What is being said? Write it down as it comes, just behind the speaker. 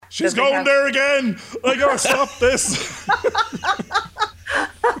She's going there again. I gotta stop this.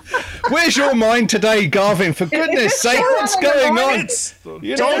 Where's your mind today, Garvin? For goodness sake, what's going on?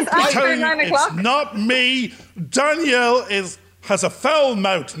 Don't be telling me it's not me. Danielle has a foul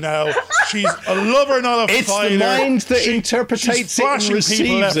mouth now. She's a lover, not a fighter. It's the mind that interprets it and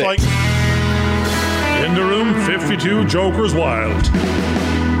receives it. In the room, 52 Jokers Wild.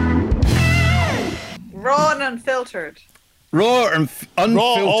 Raw and unfiltered. Raw and unfiltered.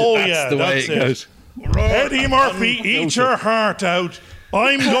 Oh, that's yeah, the way it goes. Raw Eddie Murphy, eat your heart out.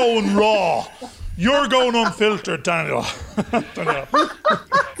 I'm going raw. You're going unfiltered, Daniel.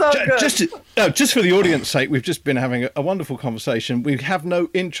 Just for the audience's sake, we've just been having a wonderful conversation. We have no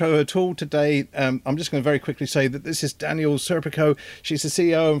intro at all today. I'm just going to very quickly say that this is Danielle Serpico. She's the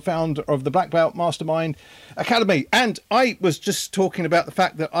CEO and founder of the Black Belt Mastermind Academy. And I was just talking about the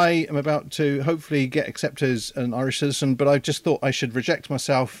fact that I am about to hopefully get accepted as an Irish citizen, but I just thought I should reject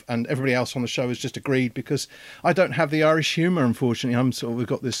myself, and everybody else on the show has just agreed, because I don't have the Irish humour, unfortunately. We've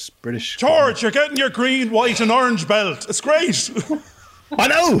got this British... George, you're getting your green, white and orange belt. It's great. I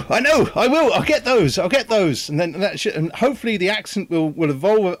know. I will. I'll get those. And then and hopefully the accent will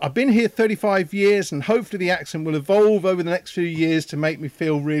evolve. I've been here 35 years, and hopefully the accent will evolve over the next few years to make me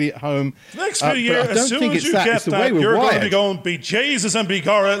feel really at home. The next few years, as soon as you get that, you're going to go and be Jesus and be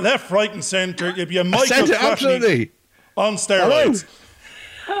Gora, left, right, and centre. You'll be a Michael absolutely on steroids.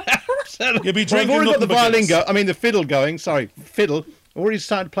 You'll be drinking. I've already got the violin the fiddle going. Sorry, fiddle. Already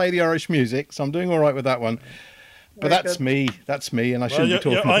started to play the Irish music, so I'm doing all right with that one. But that's me, and I shouldn't be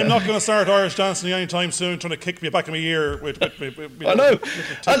talking about I'm not going to start Irish dancing anytime soon, trying to kick me back in my ear. I know.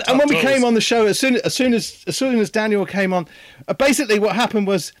 And when we came on the show, as soon as Daniel came on, basically what happened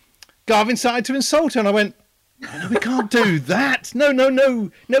was Garvin started to insult her, and I went, no, we can't do that.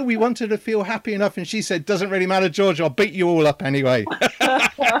 No, we want her to feel happy enough. And she said, doesn't really matter, George, I'll beat you all up anyway.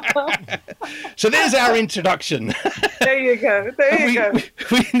 So there's our introduction. There you go.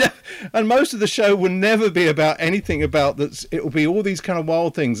 And most of the show will never be about anything about that. It will be all these kind of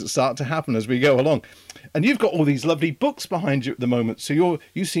wild things that start to happen as we go along. And you've got all these lovely books behind you at the moment. So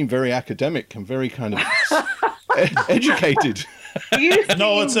you seem very academic and very kind of educated. You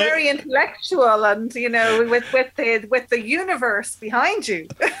seem very intellectual, and with the universe behind you.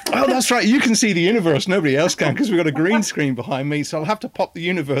 Oh, that's right. You can see the universe. Nobody else can, because we've got a green screen behind me. So I'll have to pop the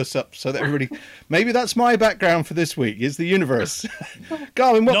universe up so that everybody. Maybe that's my background for this week. Is the universe?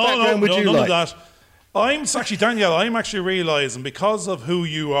 Garvin, what background would you like? None of that. Danielle. I'm actually realising, because of who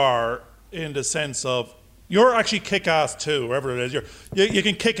you are, in the sense of you're actually kick-ass too, wherever it is. You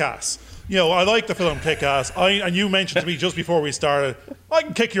can kick-ass. I like the film Kick-Ass. And you mentioned to me just before we started, I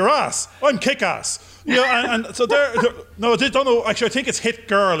can kick your ass. I'm Kick-Ass. And so no, I don't know. Actually, I think it's Hit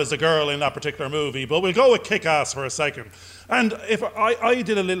Girl is the girl in that particular movie, but we'll go with Kick-Ass for a second. And if I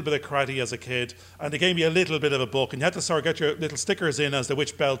did a little bit of karate as a kid, and they gave me a little bit of a book, and you had to sort of get your little stickers in as to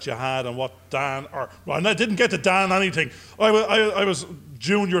which belt you had and what Dan, and I didn't get to Dan anything. I was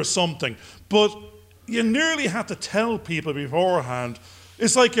junior something. But you nearly had to tell people beforehand.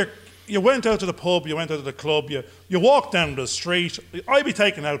 It's like you went out to the pub, you went out to the club, you walked down the street. I'd be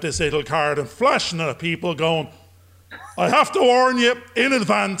taking out this little card and flashing it at people going, I have to warn you in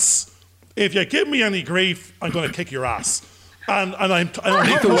advance, if you give me any grief, I'm going to kick your ass. And I'm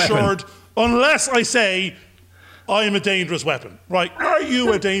assured, unless I say I'm a dangerous weapon. Right, are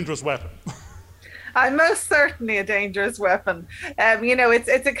you a dangerous weapon? I'm most certainly a dangerous weapon.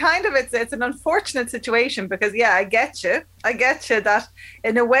 It's an unfortunate situation, because I get you that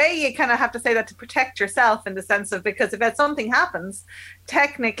in a way you kind of have to say that to protect yourself, in the sense of, because if something happens,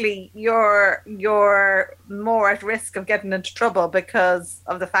 technically you're more at risk of getting into trouble because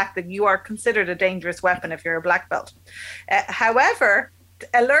of the fact that you are considered a dangerous weapon if you're a black belt. However,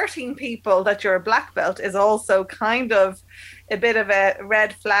 alerting people that you're a black belt is also kind of a bit of a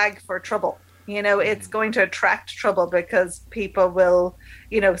red flag for trouble. It's going to attract trouble, because people will,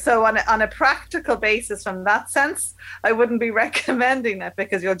 so on a practical basis, from that sense, I wouldn't be recommending it,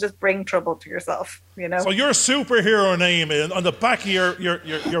 because you'll just bring trouble to yourself, So your superhero name on the back of your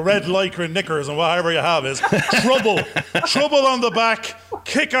red lycra knickers and whatever you have is Trouble. Trouble on the back,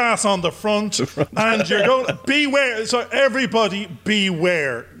 Kick-Ass on the front, and you're going, beware. So everybody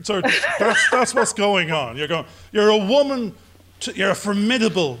beware. So that's what's going on. You're a woman. You're a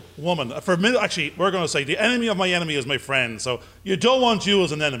formidable woman. Actually, we're going to say the enemy of my enemy is my friend. So you don't want you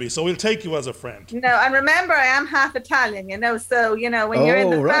as an enemy. So we'll take you as a friend. And remember, I am half Italian, So, when you're in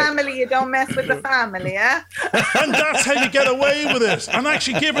the family, you don't mess with the family, yeah? And that's how you get away with it. And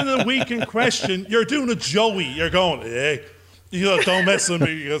actually, given the week in question, you're doing a Joey. You're going, hey, You know, don't mess with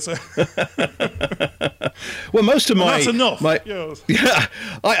me. You know, so. Well, most of my that's enough. Yeah,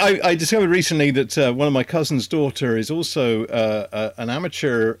 I discovered recently that one of my cousin's daughter is also an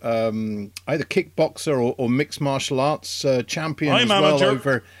amateur, either kickboxer or mixed martial arts champion as well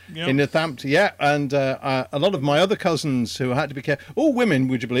over in Northampton. Yeah, and a lot of my other cousins who had to be careful, all women,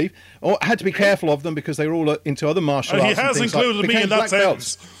 would you believe, or had to be careful of them because they were all into other martial arts. He has included me in that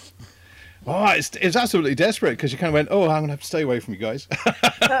sentence. Oh, it's absolutely desperate because you kind of went, oh, I'm going to have to stay away from you guys.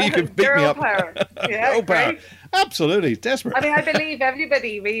 You can beat me up. Power. Yeah, power. Absolutely desperate. I mean, I believe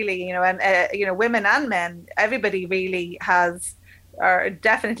everybody really, you know, and you know, women and men, everybody really has, or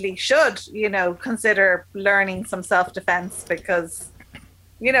definitely should, you know, consider learning some self-defense because,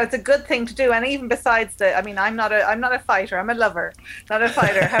 you know, it's a good thing to do. And even besides I'm not a fighter. I'm a lover, not a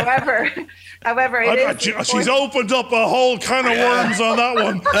fighter. However, she's opened up a whole can of worms on that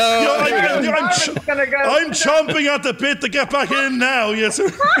one. I'm chomping at the bit to get back in now. Yes.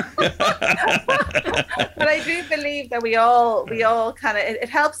 But I do believe that we all kind of, it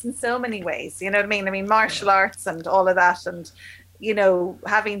helps in so many ways. You know what I mean? I mean, martial arts and all of that, and you know,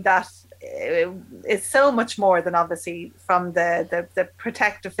 having that. It's so much more than obviously from the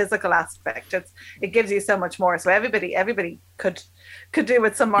protective physical aspect. It gives you so much more. So everybody could do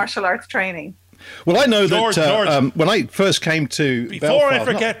with some martial arts training. Well, I know George, when I first came to Before I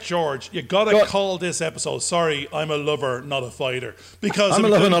forget, George, you gotta call this episode, sorry, I'm a lover, not a fighter. Because I'm a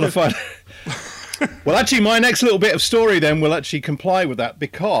lover, not a fighter. Well, actually, my next little bit of story then will actually comply with that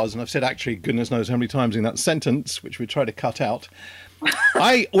because, and I've said actually goodness knows how many times in that sentence, which we try to cut out,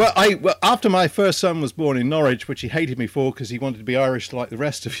 after my first son was born in Norwich, which he hated me for because he wanted to be Irish like the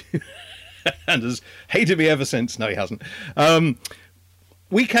rest of you, and has hated me ever since. No, he hasn't. I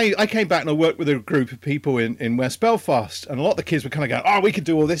came back and I worked with a group of people in West Belfast, and a lot of the kids were kind of going, "Oh, we could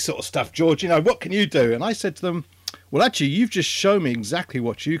do all this sort of stuff, George. You know, what can you do?" And I said to them, "Well, actually, you've just shown me exactly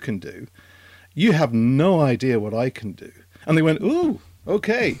what you can do. You have no idea what I can do." And they went, "Ooh.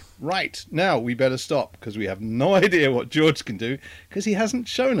 Okay, right, now we better stop because we have no idea what George can do because he hasn't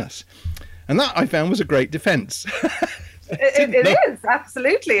shown us." And that I found was a great defence. It is,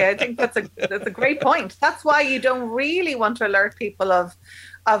 absolutely. I think that's a great point. That's why you don't really want to alert people of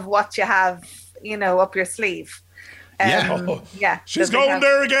what you have, you know, up your sleeve. Yeah. She's going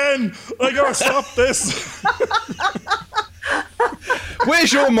there again. I gotta stop this.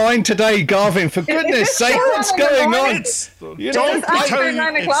 Where's your mind today, Garvin? For goodness sake, what's going on? Don't be telling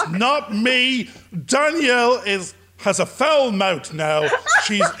me it's not me. Danielle has a foul mouth now.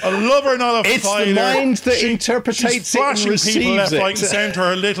 She's a lover, not a fighter. It's the mind that interprets it and receives people left, it. I can send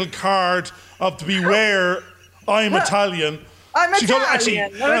her a little card of beware, I'm Italian. I'm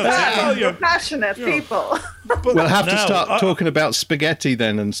Italian. We're passionate people. We'll have to start talking about spaghetti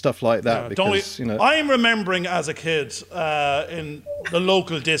then and stuff like that. Because, you know, I'm remembering as a kid in the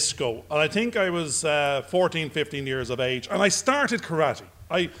local disco, and I think I was 14, 15 years of age, and I started karate.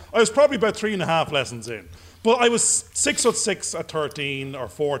 I was probably about 3.5 lessons in, but I was 6'6" at 13 or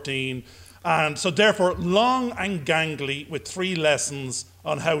 14, and so therefore long and gangly with 3 lessons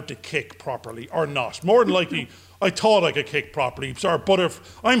on how to kick properly or not. More than likely, I thought I could kick properly. I'm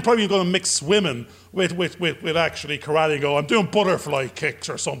probably going to mix swimming with actually karate and go, I'm doing butterfly kicks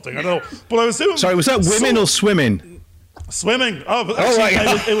or something. I don't know. But I was doing... Sorry, was that women or swimming? Swimming. Oh, but actually,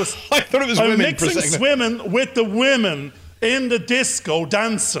 right. it was... I thought it was women mixing for a second. Swimming with the women in the disco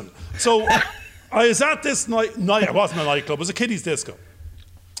dancing. So I was at this night. It wasn't a nightclub. It was a kiddies disco.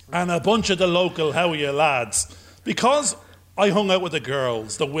 And a bunch of the local how are you lads. Because... I hung out with the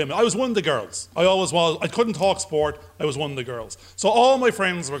girls, the women. I was one of the girls. I always was. I couldn't talk sport. I was one of the girls. So all my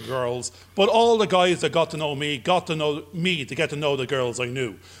friends were girls, but all the guys that got to know me to get to know the girls I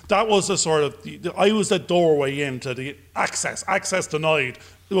knew. That was the sort of, I was the doorway into the access denied.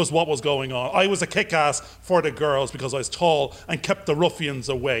 It was what was going on. I was a kick-ass for the girls because I was tall and kept the ruffians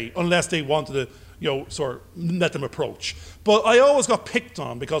away, unless they wanted to, sort of let them approach. But I always got picked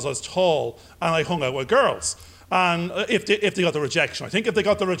on because I was tall and I hung out with girls. And if they got the rejection, I think if they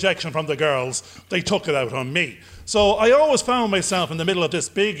got the rejection from the girls, they took it out on me. So I always found myself in the middle of this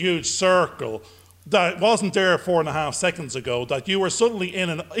big, huge circle that wasn't there 4.5 seconds ago, that you were suddenly in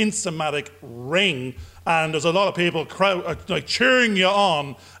an instamatic ring and there's a lot of people cheering you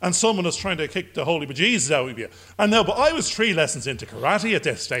on and someone is trying to kick the holy bejesus out of you. And now, but I was 3 lessons into karate at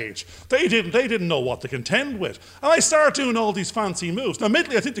this stage. They didn't know what to contend with. And I started doing all these fancy moves. Now,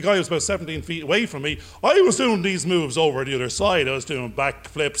 admittedly, I think the guy was about 17 feet away from me. I was doing these moves over the other side. I was doing back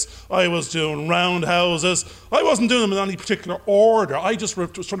flips. I was doing roundhouses. I wasn't doing them in any particular order. I just was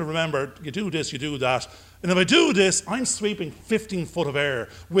trying to remember, you do this, you do that. And if I do this, I'm sweeping 15 foot of air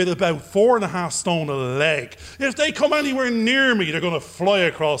with about 4.5 stone of leg. If they come anywhere near me, they're going to fly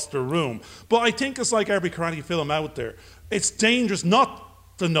across the room. But I think it's like every karate film out there. It's dangerous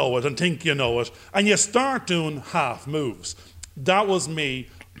not to know it and think you know it, and you start doing half moves. That was me.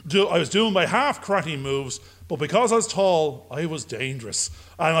 I was doing my half karate moves, but because I was tall, I was dangerous.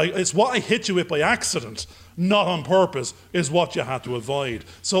 And it's what I hit you with by accident, not on purpose, is what you had to avoid.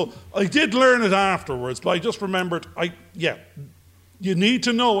 So I did learn it afterwards, but I just remembered, you need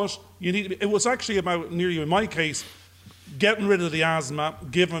to know it. It was actually about, nearly in my case, getting rid of the asthma,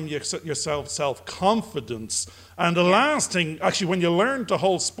 giving yourself self-confidence. And the last thing, actually, when you learn the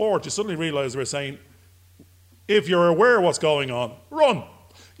whole sport, you suddenly realise we're saying, if you're aware of what's going on, run.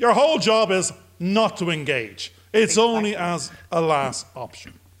 Your whole job is not to engage. It's only as a last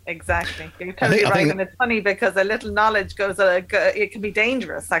option. Exactly. You're totally right. And it's funny because a little knowledge it can be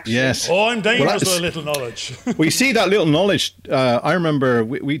dangerous, actually. Yes. Oh, I'm dangerous with a little knowledge. We see that little knowledge. I remember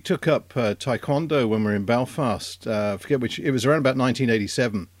we took up Taekwondo when we were in Belfast. I forget which, it was around about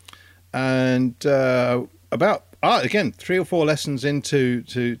 1987. And again, 3 or 4 lessons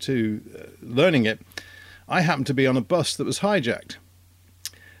into learning it, I happened to be on a bus that was hijacked.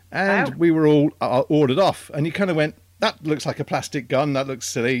 And we were all ordered off. And you kind of went, that looks like a plastic gun. That looks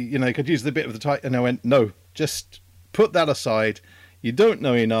silly. You know, you could use the bit of the type. And I went, no, just put that aside. You don't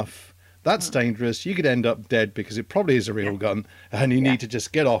know enough. That's dangerous. You could end up dead because it probably is a real gun. And you need to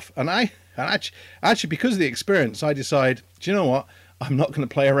just get off. And actually, because of the experience, I decide, do you know what? I'm not going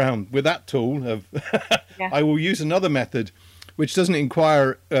to play around with that tool. I will use another method, which doesn't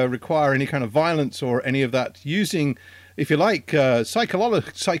require any kind of violence or any of that. Using, if you like,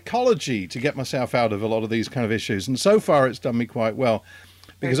 psychology to get myself out of a lot of these kind of issues. And so far, it's done me quite well,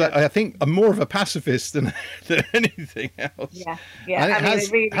 because I think I'm more of a pacifist than anything else. Yeah. And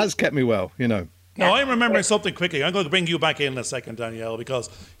it has kept me well, you know. Now, I'm remembering something quickly. I'm going to bring you back in a second, Danielle, because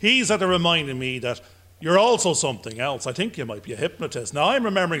he's had to remind me that you're also something else. I think you might be a hypnotist. Now, I'm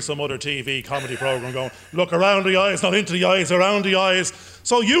remembering some other TV comedy program going, look around the eyes, not into the eyes, around the eyes.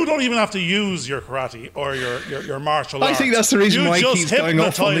 So you don't even have to use your karate or your martial arts. I think that's the reason why he keeps going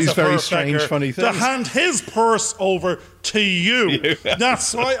off on these very strange, funny things. To hand his purse over to you.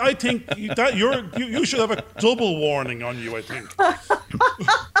 That's why I think that you should have a double warning on you, I think.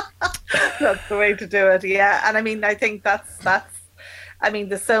 That's the way to do it, yeah. And I mean, I think that's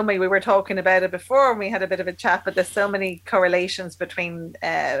there's so many, we were talking about it before and we had a bit of a chat, but there's so many correlations between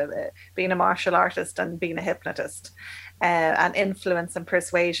being a martial artist and being a hypnotist, and influence and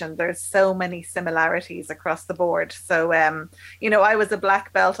persuasion. There's so many similarities across the board. So, I was a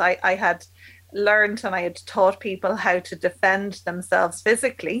black belt. I had learned and I had taught people how to defend themselves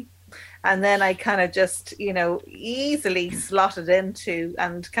physically. And then I kind of just, easily slotted into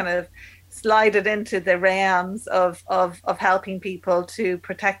and kind of slided into the realms of helping people to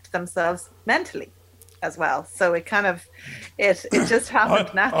protect themselves mentally as well. So it kind of, it just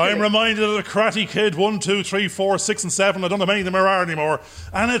happened naturally. I'm reminded of the Karate Kid 1, 2, 3, 4, 6 and 7. I don't know how many of them there are anymore.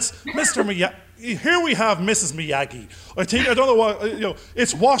 And it's Mr. Miyagi. Here we have Mrs. Miyagi. I don't know what,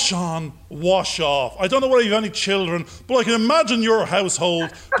 it's wash on, wash off. I don't know whether you have any children, but I can imagine your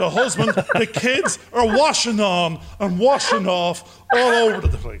household, the husband, the kids are washing on and washing off all over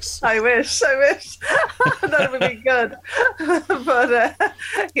the place. I wish. That would be good. But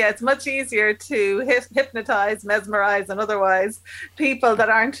it's much easier to hypnotize, mesmerize, and otherwise people that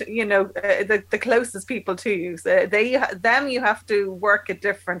aren't, the closest people to you. So you have to work a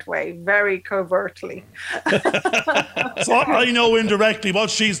different way, very covertly. So I know indirectly what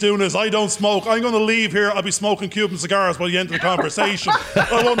she's doing is I don't smoke. I'm going to leave here. I'll be smoking Cuban cigars by the end of the conversation.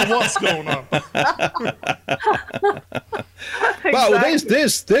 I wonder what's going on. Exactly. Well,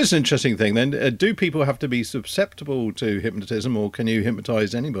 there's an interesting thing then. Do people have to be susceptible to hypnotism, or can you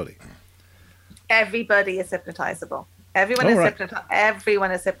hypnotize anybody? Everybody is hypnotizable. Everyone is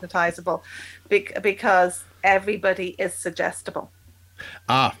hypnotizable because everybody is suggestible.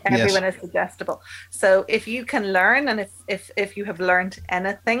 Everyone is suggestible. So if you can learn, and if you have learned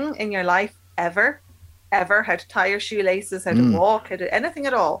anything in your life ever, how to tie your shoelaces, how to walk, how to anything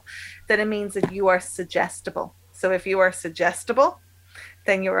at all, then it means that you are suggestible. So if you are suggestible,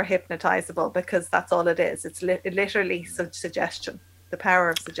 then you are hypnotizable, because that's all it is. It's literally suggestion, the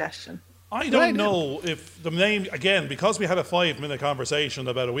power of suggestion. I don't know if the name, again, because we had a 5-minute conversation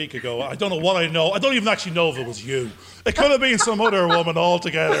about a week ago, I don't know what I know. I don't even actually know if it was you. It could have been some other woman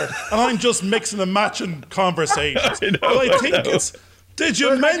altogether, and I'm just mixing and matching conversations. But I think Did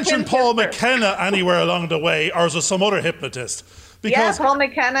you mention Paul McKenna anywhere along the way, or is it some other hypnotist? Because Paul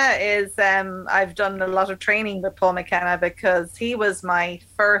McKenna is, I've done a lot of training with Paul McKenna because he was my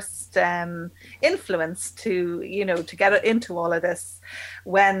first influence to get into all of this.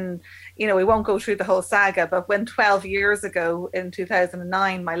 When, we won't go through the whole saga, but when 12 years ago in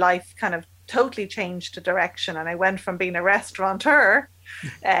 2009, my life kind of totally changed the direction, and I went from being a restaurateur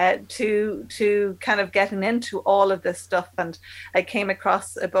to kind of getting into all of this stuff. And I came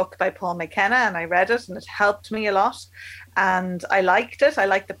across a book by Paul McKenna and I read it, and it helped me a lot. And I liked it. I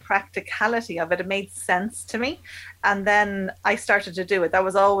liked the practicality of it. It made sense to me. And then I started to do it. That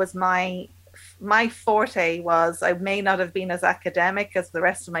was always my forte. Was I may not have been as academic as the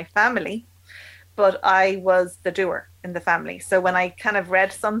rest of my family, but I was the doer in the family. So when I kind of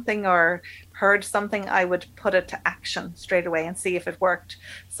read something or heard something, I would put it to action straight away and see if it worked.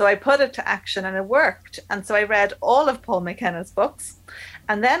 So I put it to action and it worked. And so I read all of Paul McKenna's books.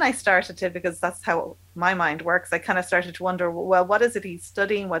 And then I started to, because that's how my mind works, I kind of started to wonder, well, what is it he's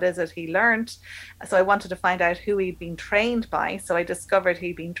studying? What is it he learned? So I wanted to find out who he'd been trained by. So I discovered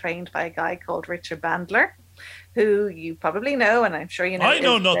he'd been trained by a guy called Richard Bandler, who you probably know, and I'm sure you know. I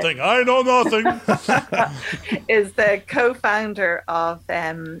know nothing. Is the co-founder of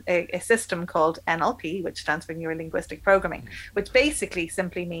a system called NLP, which stands for Neuro Linguistic Programming, which basically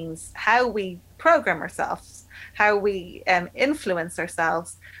simply means how we program ourselves, how we influence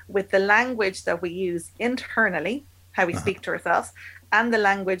ourselves with the language that we use internally, how we speak to ourselves, and the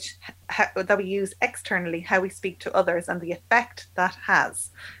language that we use externally, how we speak to others, and the effect that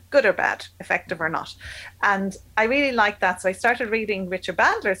has, good or bad, effective or not. And I really liked that. So I started reading Richard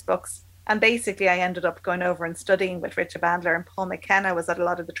Bandler's books, and basically I ended up going over and studying with Richard Bandler, and Paul McKenna was at a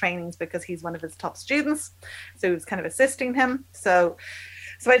lot of the trainings because he's one of his top students. So he was kind of assisting him. So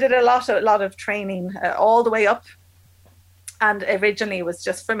I did a lot of training all the way up. And originally it was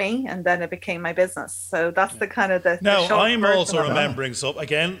just for me, and then it became my business. So that's the kind of the Now, short I'm version also of it. remembering, so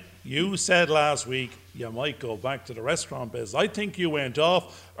again, you said last week you might go back to the restaurant business. I think you went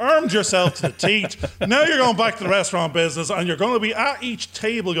off, armed yourself to the teeth. Now you're going back to the restaurant business, and you're going to be at each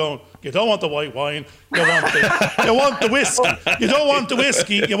table going, you don't want the white wine, you want the whiskey. You don't want the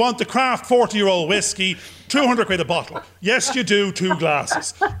whiskey, you want the craft 40-year-old whiskey, 200 quid a bottle. Yes, you do, 2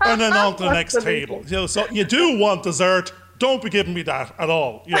 glasses. And then on to the next table. So you do want dessert. Don't be giving me that at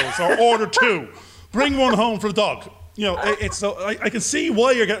all. So order 2. Bring 1 home for the dog. It's so I can see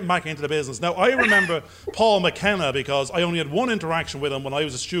why you're getting back into the business. Now, I remember Paul McKenna because I only had one interaction with him when I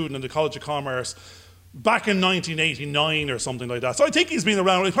was a student in the College of Commerce back in 1989 or something like that. So I think he's been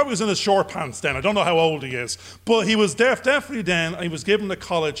around. He probably was in his short pants then. I don't know how old he is. But he was definitely then. He was given the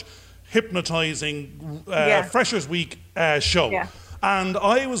college hypnotizing Freshers Week show. Yeah. And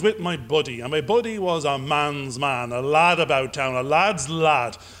I was with my buddy, and my buddy was a man's man, a lad about town, a lad's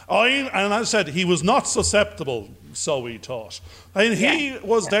lad. And as I said, he was not susceptible, so we thought. And he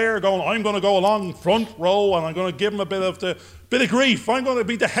was there going, I'm going to go along front row, and I'm going to give him a bit of grief. I'm going to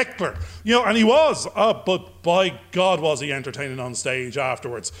be the heckler. And he was. But by God, was he entertaining on stage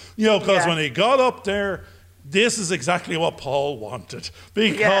afterwards. Because when he got up there, this is exactly what Paul wanted,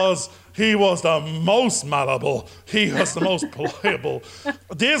 because he was the most malleable, he was the most pliable.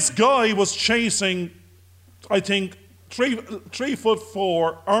 This guy was chasing, I think,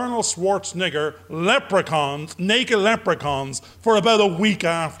 3'4" Arnold Schwarzenegger naked leprechauns for about a week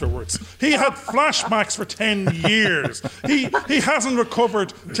afterwards. He had flashbacks for 10 years. He hasn't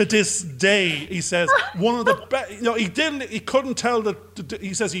recovered to this day. He says one of the best. He couldn't tell that.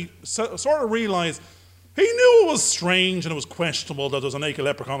 He says he sort of realized. He knew it was strange and it was questionable that there was a naked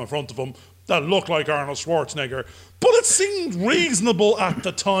leprechaun in front of him that looked like Arnold Schwarzenegger, but it seemed reasonable at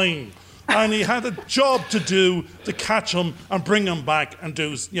the time. And he had a job to do to catch him and bring him back and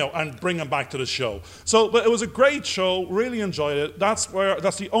bring him back to the show. But it was a great show. Really enjoyed it. That's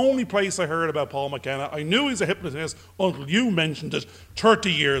the only place I heard about Paul McKenna. I knew he's a hypnotist until you mentioned it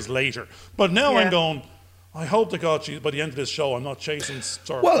 30 years later. But now I'm going, I hope to God by the end of this show I'm not chasing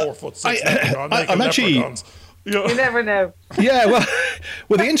sort of 4'6" I'm actually. You never know. Yeah, well,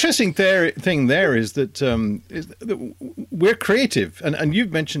 the interesting thing there is that we're creative, and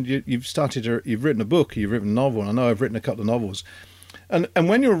you've mentioned you've written a book, you've written a novel, and I know I've written a couple of novels, and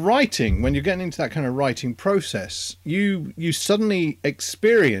when you're writing, when you're getting into that kind of writing process, you suddenly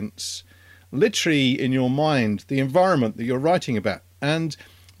experience, literally in your mind, the environment that you're writing about, and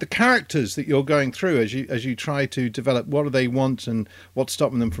the characters that you're going through as you try to develop what do they want and what's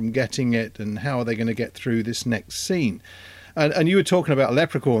stopping them from getting it and how are they going to get through this next scene. And you were talking about a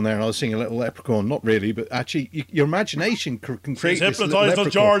leprechaun there, and I was seeing a little leprechaun. Not really, but actually, your imagination can create. She's this little hypnotised us,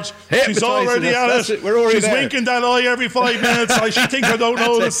 leprechaun. George. She's already at it. We're already She's there. winking that eye every 5 minutes. She thinks I don't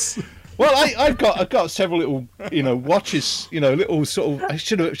notice. Well, I've got several little, watches, little sort of. I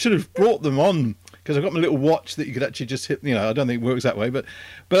should have brought them on, because I've got my little watch that you could actually just hit. I don't think it works that way, but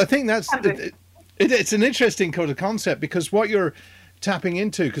I think it's an interesting kind of concept, because what you're tapping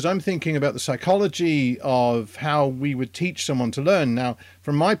into, because I'm thinking about the psychology of how we would teach someone to learn. Now,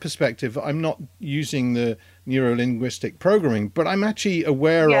 from my perspective, I'm not using the neuro-linguistic programming, but I'm actually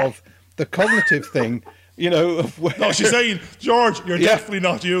aware of the cognitive thing. No, she's saying, George, you're definitely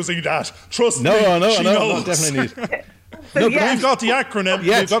not using that. Trust me. No, knows. definitely. But we've got the acronym.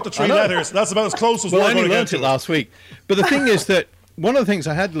 We've got the 3 letters. That's about as close as we're going to get to. I only learned it last week. But the thing is that one of the things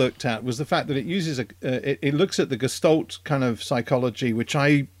I had looked at was the fact that it uses it looks at the Gestalt kind of psychology, which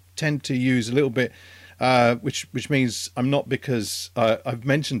I tend to use a little bit, which means I'm not, because I've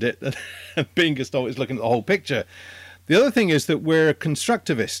mentioned it, that being Gestalt is looking at the whole picture. The other thing is that we're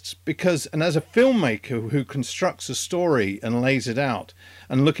constructivists, and as a filmmaker who constructs a story and lays it out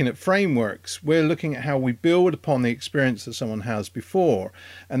and looking at frameworks, we're looking at how we build upon the experience that someone has before,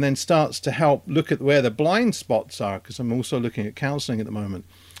 and then starts to help look at where the blind spots are, because I'm also looking at counseling at the moment,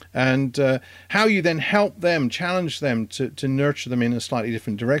 and how you then help them, challenge them to nurture them in a slightly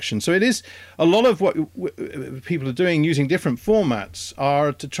different direction. So it is a lot of what people are doing using different formats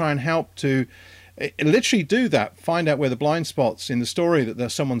are to try and help to literally do that, find out where the blind spots in the story that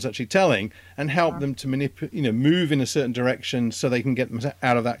someone's actually telling, and help them to move in a certain direction so they can get them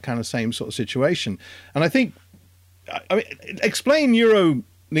out of that kind of same sort of situation. And I think, explain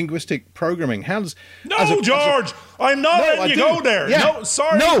neuro-linguistic programming. How does... George, I'm not letting you go there. Yeah. No,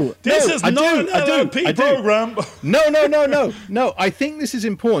 sorry. This is not an NLP program. No. I think this is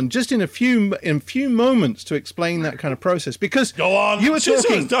important, just in a few moments, to explain that kind of process, because go on. You were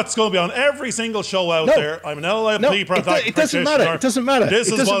talking. That's going to be on every single show out there. I'm an NLP practitioner. It doesn't matter. It doesn't matter.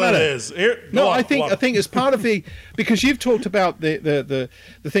 This is what it is. I think it's part of the, because you've talked about the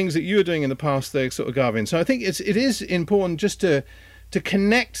things that you were doing in the past there, sort of, Garvin. So I think it is important just to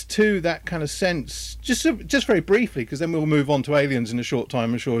connect to that kind of sense, just very briefly, because then we'll move on to aliens in a short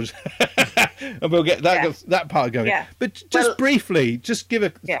time, I'm sure, and we'll get that part going. Yeah. But just briefly, just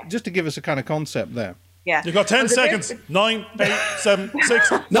to give us a kind of concept there. Yeah. You've got 10 seconds. 9, 8, 7,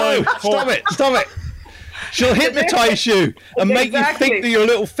 6. No, 5, 4. Stop it. She'll hypnotise you and make you think that you're a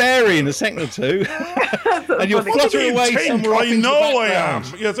little fairy in a second or two, and you'll flutter away somewhere off into the background. I am.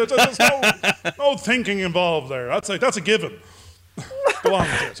 Yes, there's no thinking involved there. That's a given. Go on,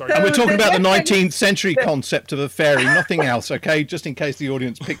 sorry. And we're talking about the 19th century concept of a fairy, nothing else, okay? Just in case the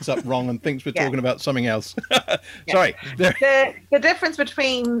audience picks up wrong and thinks we're talking about something else. Sorry. The difference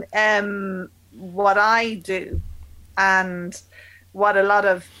between what I do and what a lot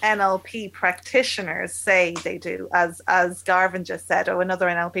of NLP practitioners say they do, as Garvin just said, another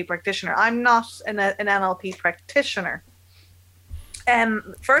NLP practitioner. I'm not an NLP practitioner.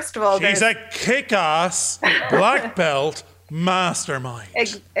 First of all, she's a kick-ass black belt mastermind.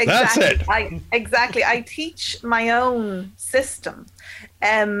 Exactly. That's it. I teach my own system,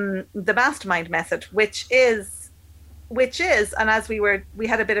 the mastermind method, which is, and as we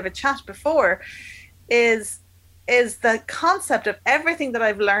had a bit of a chat before, is the concept of everything that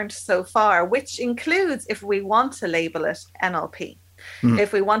I've learned so far, which includes, if we want to label it NLP,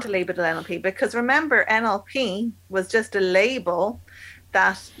 because remember, NLP was just a label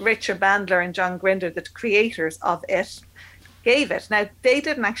that Richard Bandler and John Grinder, the creators of it, gave it. Now, they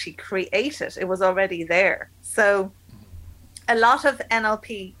didn't actually create it. It was already there. So a lot of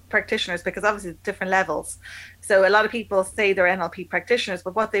NLP practitioners, because obviously different levels, so a lot of people say they're NLP practitioners,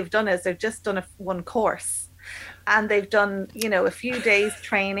 but what they've done is they've just done one course, and they've done, a few days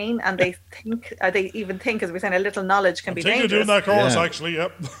training, and they even think, as we're saying, a little knowledge can be dangerous. You're doing that course, actually,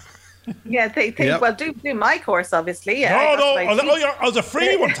 yep. Yeah, they think, well, do my course, obviously. Yeah, as a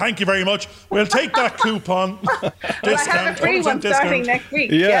free one, thank you very much. We'll take that coupon. I have a free one starting next week.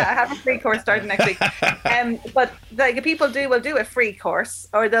 Yeah, I have a free course starting next week. But people will do a free course,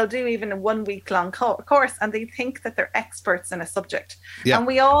 or they'll do even a 1 week long course, and they think that they're experts in a subject. Yeah. And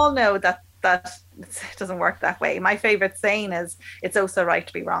we all know that it doesn't work that way. My favorite saying is, it's oh so right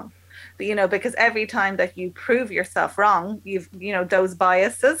to be wrong. Because every time that you prove yourself wrong, you've, those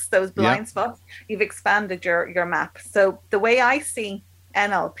biases, those blind spots, you've expanded your map. So the way I see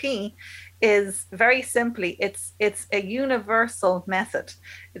NLP is very simply, it's a universal method.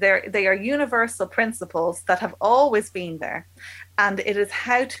 They are universal principles that have always been there. And it is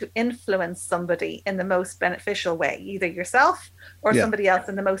how to influence somebody in the most beneficial way, either yourself or somebody else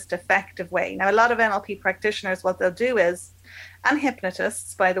in the most effective way. Now, a lot of NLP practitioners, what they'll do is, and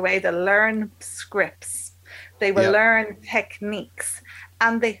hypnotists, by the way, they'll learn scripts. They will learn techniques.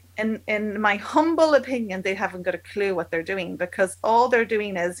 And they, in my humble opinion, they haven't got a clue what they're doing, because all they're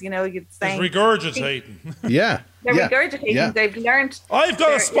doing is, you'd say, regurgitating. They're regurgitating. Yeah. They've learned. I've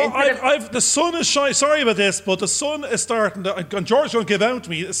got a spot. The sun is shining. Sorry about this, but the sun is starting to. And George won't give out to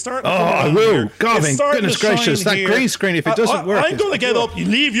me. It's starting. Oh, I will. Garvin, goodness gracious, that green screen. If it doesn't work, I'm going to get up. You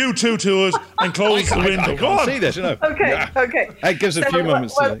leave you two to it and close the window. I can't see this. Okay. It gives a few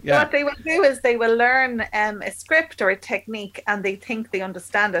moments. What they will do is they will learn a script or a technique, and they think they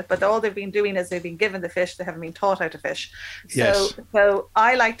understand it, but all they've been doing is they've been given the fish. They haven't been taught how to fish. So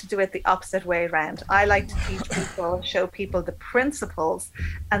I like to do it the opposite way around. I like to teach people, show people the principles,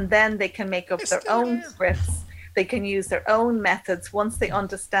 and then they can make up their own scripts. They can use their own methods once they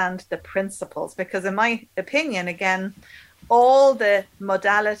understand the principles, because in my opinion, again, all the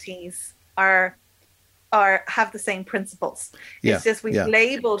modalities have the same principles. It's just we've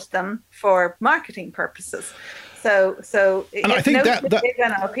labeled them for marketing purposes. So and I think that is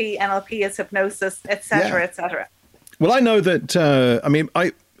NLP is hypnosis, etc., etc. Well, I know that.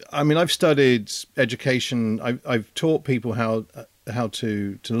 I've studied education. I've taught people how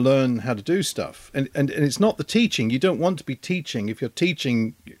to learn how to do stuff, and it's not the teaching. You don't want to be teaching. If you're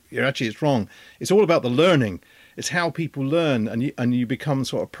teaching, it's wrong. It's all about the learning. It's how people learn, and you become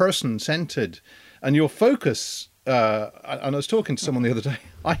sort of person centered, and your focus. And I was talking to someone the other day.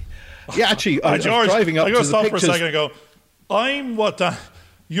 I was driving up to the pictures. I got to stop for a second and go.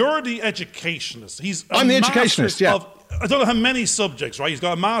 You're the educationist. I'm the educationist. Yeah. I don't know how many subjects, right? He's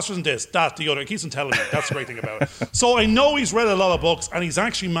got a master's in this, that, the other. He keeps on telling me. That's the great thing about it. So I know he's read a lot of books, and he's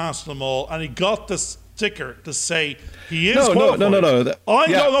actually mastered them all, and he got the sticker to say he is qualified. No.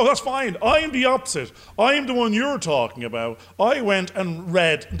 No, that's fine. I'm the opposite. I'm the one you're talking about. I went and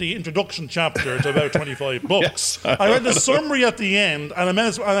read the introduction chapter to about 25 books. Yes. I read the summary at the end, and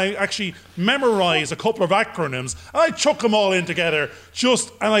I actually memorized a couple of acronyms, and I chuck them all in together,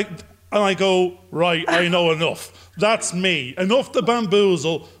 and I go, right, I know enough. That's me. Enough to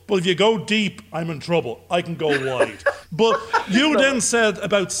bamboozle, but if you go deep, I'm in trouble. I can go wide. But you then said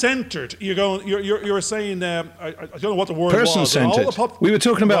about centered. You were saying, I don't know what the word was. Person-centered. We were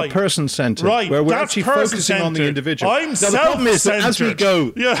talking about person-centered. Right. Where we're actually focusing on the individual. I'm self-centered. The problem is that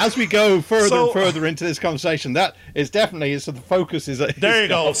as we go further and further into this conversation, that is definitely, so the focus is... There you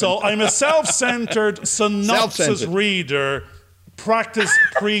go. So I'm a self-centered synopsis reader, practice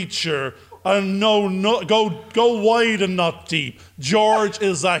preacher, and go wide and not deep. George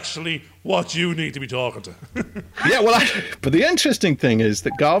is actually what you need to be talking to. But the interesting thing is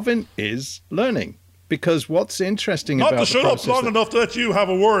that Garvin is learning, because what's interesting not about to shut up long enough to let you have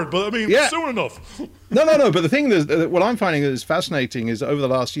a word, but soon enough. No. But the thing that what I'm finding is fascinating is over the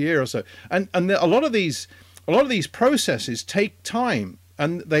last year or so, and a lot of these processes take time,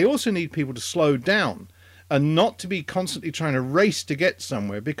 and they also need people to slow down. And not to be constantly trying to race to get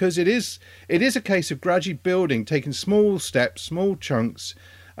somewhere, because it is a case of gradually building, taking small steps, small chunks,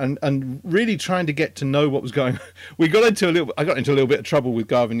 and really trying to get to know what was going on. I got into a little bit of trouble with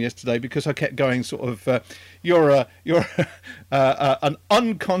Garvin yesterday because I kept going sort of, you're an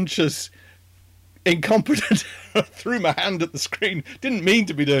unconscious incompetent. Threw my hand at the screen. Didn't mean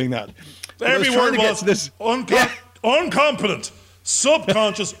to be doing that. Every word was uncompetent,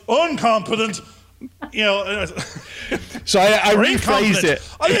 subconscious, uncompetent. So I rephrased it.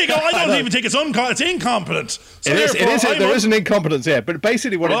 Oh, there you go. I don't even think it's incompetent. So there is an incompetence there, but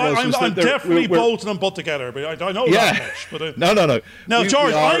basically what it was I'm definitely both of them put together, but I know that much. But, No. Now,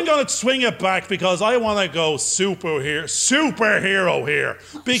 George, I'm going to swing it back because I want to go superhero here,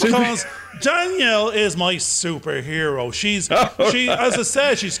 because Danielle is my superhero. She, as I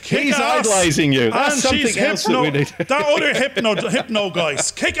said, she's kick-ass. He's idolizing you. That's something else that we need. That other hypno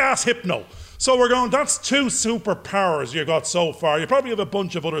guys, kick-ass hypno. So we're going, that's two superpowers you got so far. You probably have a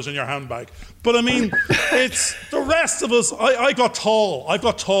bunch of others in your handbag. But I mean, it's the rest of us. I got tall. I've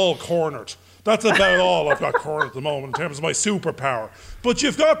got tall cornered. That's about all I've got cornered at the moment in terms of my superpower. But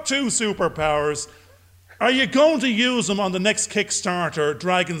you've got two superpowers. Are you going to use them on the next Kickstarter,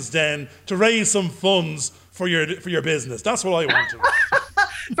 Dragon's Den, to raise some funds for your business? That's what I want to know.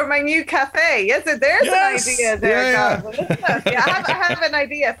 For my new cafe, there's an idea there. Yeah. I have an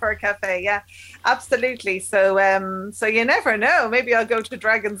idea for a cafe. Yeah, absolutely. So you never know. Maybe I'll go to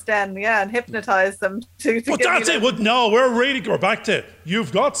Dragon's Den, and hypnotize them to. But that's it. We're back to you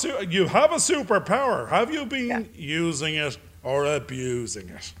have a superpower. Have you been using it or abusing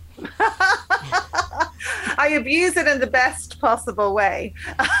it? I abuse it in the best possible way.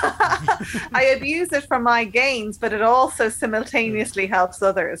 I abuse it for my gains, but it also simultaneously helps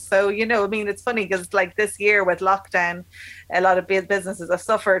others. So, I mean, it's funny because like this year with lockdown, a lot of businesses have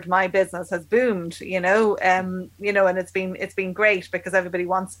suffered. My business has boomed, and it's been great because everybody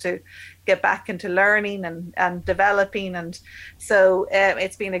wants to get back into learning and developing, and so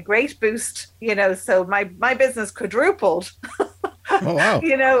it's been a great boost. So my business quadrupled. Oh wow!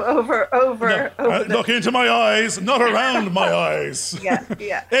 Over. Look into my eyes, not around my eyes. Yeah.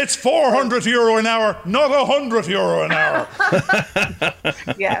 It's €400 an hour, not €100 an hour.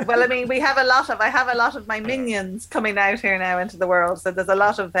 Yeah. Well, I mean, I have a lot of my minions coming out here now into the world. So there's a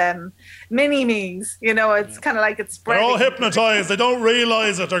lot of mini me's. It's kind of like it's spreading. They're all hypnotized. They don't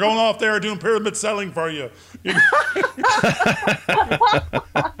realize it. They're going off there doing pyramid selling for you.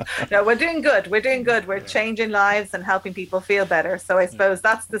 No, we're doing good. We're changing lives and helping people feel better. So I suppose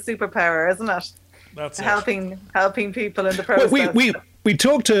that's the superpower, isn't it? That's helping people in the process. We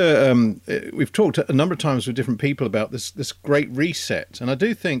talked to we've talked a number of times with different people about this great reset, and I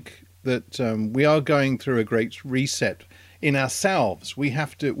do think that we are going through a great reset in ourselves. We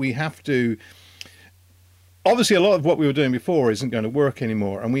have to. Obviously, a lot of what we were doing before isn't going to work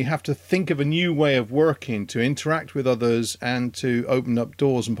anymore, and we have to think of a new way of working to interact with others and to open up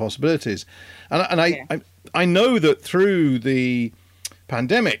doors and possibilities. I know that through the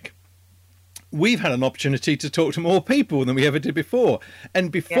pandemic, we've had an opportunity to talk to more people than we ever did before.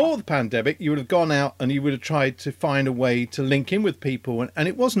 And before the pandemic, you would have gone out and you would have tried to find a way to link in with people. And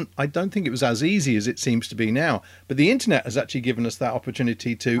it wasn't, I don't think it was as easy as it seems to be now. But the internet has actually given us that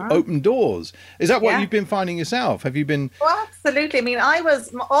opportunity to open doors. Is that what you've been finding yourself? Have you been? Well, absolutely. I mean,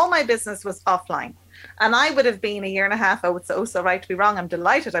 all my business was offline. And I would have been a year and a half, I would say, so right to be wrong. I'm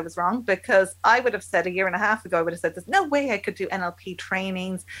delighted I was wrong, because I would have said a year and a half ago, I would have said, there's no way I could do NLP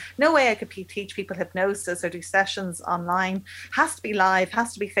trainings. No way I could teach people hypnosis or do sessions online. Has to be live,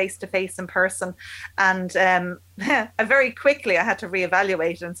 has to be face-to-face in person. And very quickly I had to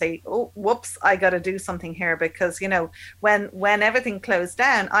reevaluate and say, oh, whoops, I got to do something here, because, when everything closed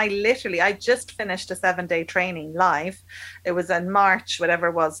down, I just finished a 7-day training live. It was in March, whatever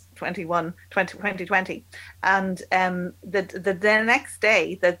it was, 2020. And the next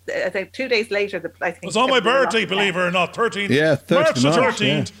day, I think 2 days later, I think it was on my birthday, believe it or not, 13th. Yeah, 30th March the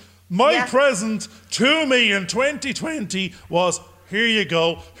 13th. Yeah. My present to me in 2020 was, here you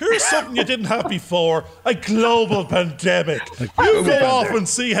go. Here's something you didn't have before, a global pandemic. You go off and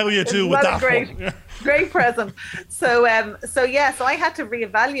see how you do with that one. Great present. So I had to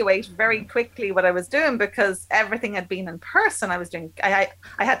reevaluate very quickly what I was doing, because everything had been in person. I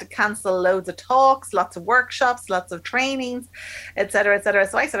had to cancel loads of talks, lots of workshops, lots of trainings, et cetera, et cetera.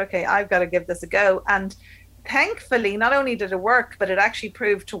 So I said, okay, I've got to give this a go. And thankfully, not only did it work, but it actually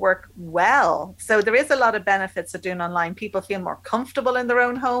proved to work well. So there is a lot of benefits of doing online. People feel more comfortable in their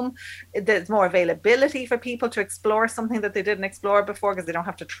own home. There's more availability for people to explore something that they didn't explore before, because they don't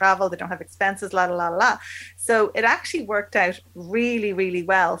have to travel, they don't have expenses, So it actually worked out really, really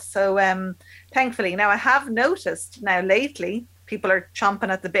well. So thankfully, now I have noticed now lately, people are chomping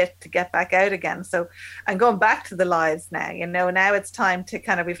at the bit to get back out again. So I'm going back to the lives now. Now it's time to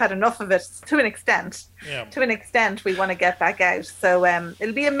we've had enough of it to an extent. Yeah. To an extent, we want to get back out. So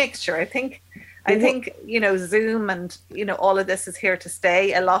it'll be a mixture. I think Zoom and all of this is here to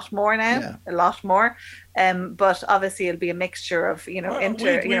stay a lot more now, a lot more. But obviously it'll be a mixture of we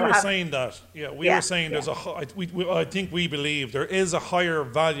were saying that. Yeah, we were saying there's I think we believe there is a higher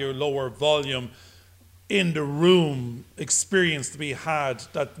value, lower volume in the room experience to be had,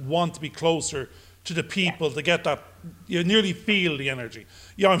 that want to be closer to the people, to get that, you nearly feel the energy.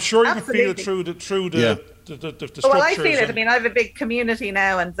 Yeah, I'm sure you can feel it through the structures. Well, I feel it. I mean, I have a big community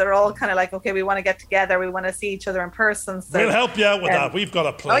now, and they're all kind of like, okay, we want to get together, we want to see each other in person. So, we'll help you out with that. We've got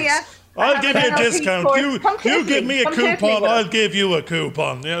a place. Oh yeah. I'll give you a discount. You give me a coupon, I'll give you a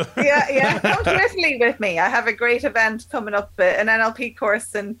coupon. Yeah. Come to Italy with me. I have a great event coming up, an NLP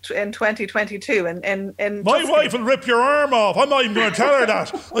course in 2022. In my wife will rip your arm off. I'm not even going to tell her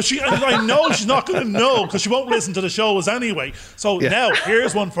that. I know she's not going to know, because she won't listen to the shows anyway. So now,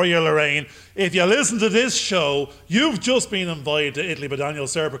 here's one for you, Lorraine. If you listen to this show, you've just been invited to Italy by Daniel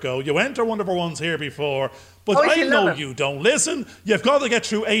Serpico. You enter one of our ones here before. But I know you don't listen. You've got to get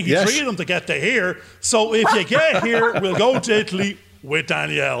through 83 of them to get to here. So if you get here, we'll go to Italy with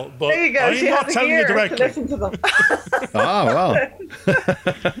Danielle. But there you go. I'm not telling you directly. To listen to them. Wow.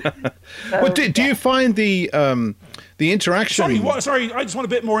 Well, do you find the interaction? Sorry, I just want a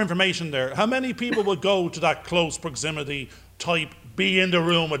bit more information there. How many people would go to that close proximity type, be in the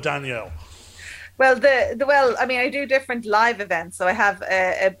room with Danielle? Well, I mean, I do different live events. So I have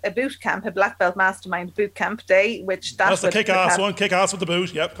a boot camp, a Black Belt Mastermind boot camp day, which that's the kick-ass one. Kick-ass with the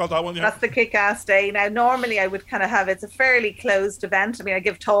boot. Yep, got that one. Yeah. That's the kick-ass day. Now, normally I would kind of have, it's a fairly closed event. I mean, I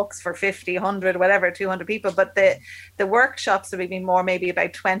give talks for 50, 100, whatever, 200 people, but the workshops would be more, maybe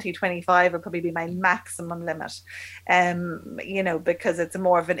about 20, 25 would probably be my maximum limit. You know, because it's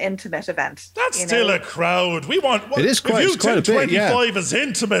more of an intimate event. That's still a crowd. We want. It is quite. If it's quite a bit. 25 is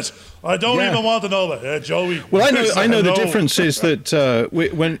intimate. I don't even want to know that, Joey. Well, I know the difference is that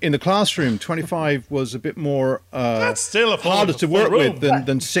when in the classroom, 25 was a bit more that's still harder to work with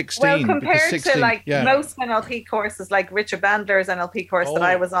than 16. Well, compared 16, to like most NLP courses, like Richard Bandler's NLP course that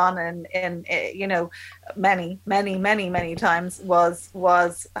I was on in you know, many times was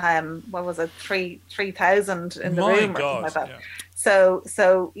what was it, 3,000 in the room or something like that. Yeah.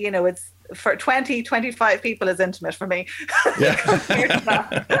 So you know, it's for 20, 25 people is intimate for me. Yeah.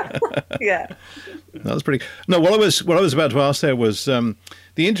 Yeah. That was pretty. No, what I was about to ask there was the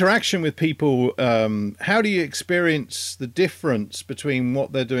interaction with people. How do you experience the difference between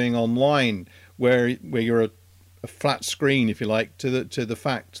what they're doing online, where you're a flat screen, if you like, to the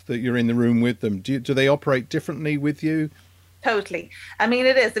fact that you're in the room with them? Do they operate differently with you? Totally. I mean,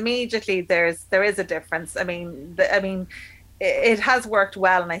 it is immediately there is a difference. I mean, it has worked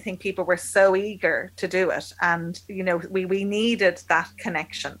well, and I think people were so eager to do it, and you know, we needed that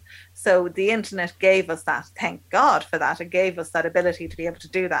connection. So the internet gave us that. Thank God for that. It gave us that ability to be able to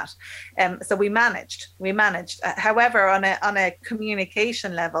do that. So we managed. However, on a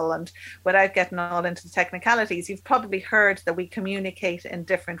communication level, and without getting all into the technicalities, you've probably heard that we communicate in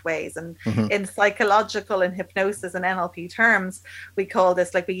different ways. And in psychological and hypnosis and NLP terms, we call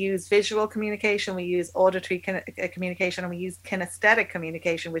this, like, we use visual communication, we use auditory communication, and we use kinesthetic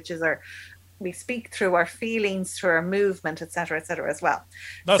communication, which is we speak through our feelings, through our movement, etc., as well.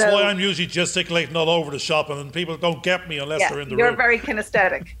 That's why I'm usually gesticulating all over the shop, and people don't get me unless they're in the room. You're very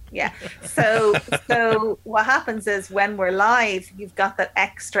kinesthetic. Yeah. So what happens is when we're live, you've got that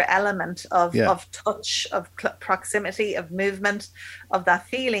extra element of touch, of proximity, of movement, of that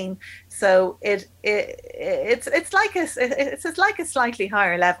feeling. So it's like a slightly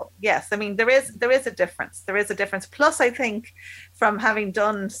higher level. Yes, I mean there is a difference. There is a difference. Plus, I think from having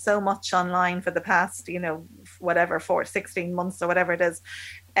done so much online for the past, 16 months or whatever it is,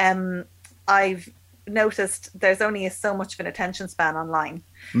 I've noticed there's only so much of an attention span online.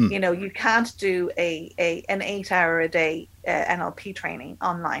 You know, you can't do an 8 hour a day NLP training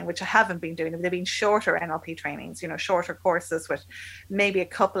online, which I haven't been doing. They've been shorter NLP trainings, shorter courses with maybe a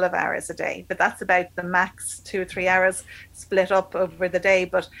couple of hours a day, but that's about the max 2 or 3 hours split up over the day.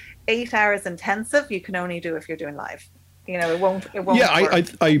 But 8 hours intensive, you can only do if you're doing live. It won't. Yeah,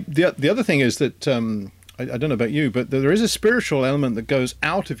 the other thing is that I don't know about you, but there is a spiritual element that goes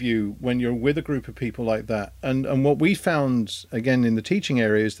out of you when you're with a group of people like that. And what we found, again, in the teaching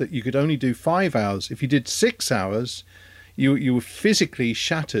area is that you could only do 5 hours. If you did 6 hours, you were physically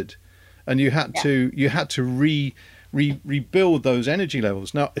shattered, and you had to rebuild those energy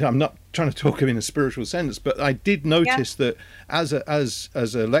levels. Now, I'm not trying to talk in a spiritual sense, but I did notice that as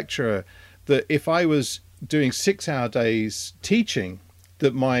a lecturer, that if I was doing 6 hour days teaching,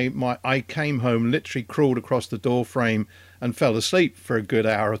 that I came home, literally crawled across the door frame and fell asleep for a good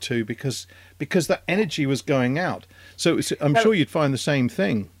hour or two because that energy was going out. So I'm sure you'd find the same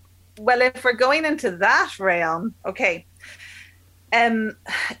thing. Well, if we're going into that realm, okay. And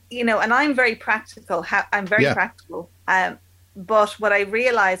I'm very practical. I'm very practical. But what I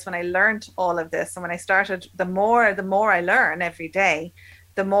realized when I learned all of this, and when I started, the more I learn every day,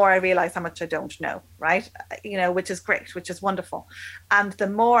 the more I realize how much I don't know, right? Which is great, which is wonderful. And the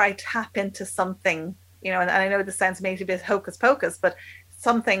more I tap into something, and I know this sounds maybe a bit hocus pocus, but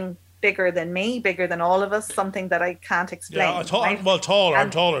something bigger than me, bigger than all of us, something that I can't explain. Yeah, taller.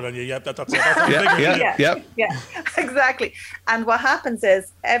 I'm taller than you. Yeah, that's bigger. Yeah, exactly. And what happens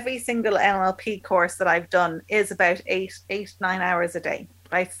is every single NLP course that I've done is about 8-9 hours a day.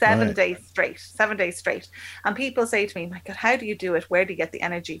 Right, 7 days straight. And people say to me, "My God, how do you do it? Where do you get the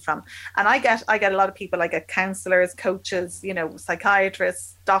energy from?" And I get a lot of people. I get counselors, coaches,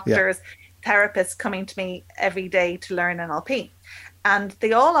 psychiatrists, doctors, therapists coming to me every day to learn NLP. And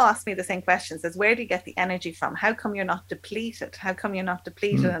they all ask me the same questions: is where do you get the energy from? How come you're not depleted? How come you're not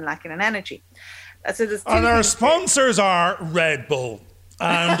depleted and lacking in energy? So and our sponsors are Red Bull.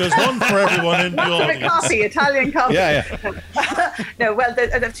 And there's one for everyone in the audience. Coffee, Italian coffee. Yeah. No, well,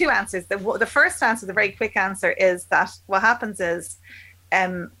 there are two answers. The first answer, the very quick answer, is that what happens is,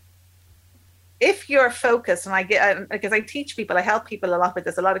 if you're focused, and because I teach people, I help people a lot with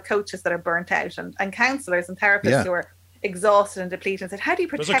this, a lot of coaches that are burnt out, and counselors and therapists exhausted and depleted, and said, how do you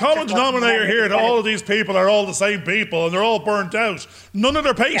protect There's a common yourself from denominator here that all of negative these people are all the same people and they're all burnt out. None of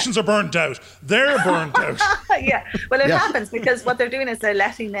their patients are burnt out. They're burnt out. Yeah, well, it happens because what they're doing is they're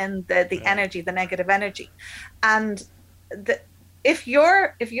letting in the energy, the negative energy. And if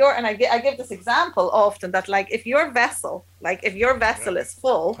you're and I give this example often, that like if your vessel is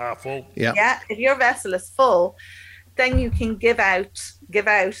full, Half full. if your vessel is full, then you can give out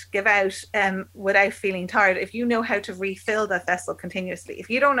without feeling tired. If you know how to refill that vessel continuously. If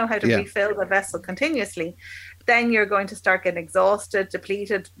you don't know how to refill the vessel continuously, then you're going to start getting exhausted,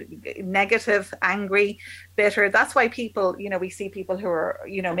 depleted, negative, angry, bitter. That's why people, we see people who are,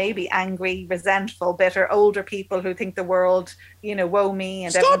 maybe angry, resentful, bitter, older people who think the world, woe me.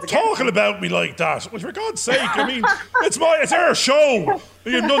 And stop talking about me like that. Well, for God's sake, I mean, it's our show.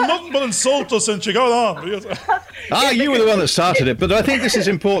 You've done nothing but insult us since you got on. You were the one that started it, but I think this is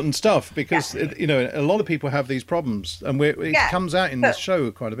important stuff because, a lot of people have these problems and it comes out in this show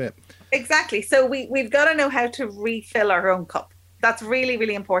quite a bit. Exactly. So we've got to know how to refill our own cup. That's really,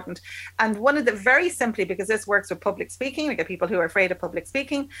 really important. And one of the very simply, because this works with public speaking, we get people who are afraid of public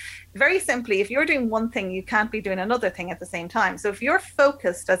speaking. Very simply, if you're doing one thing, you can't be doing another thing at the same time. So if you're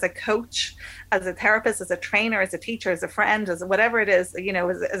focused as a coach, as a therapist, as a trainer, as a teacher, as a friend, as whatever it is,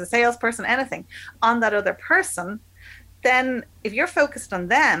 as a salesperson, anything on that other person, then if you're focused on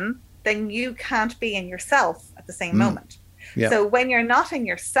them, then you can't be in yourself at the same moment. Yeah. So when you're not in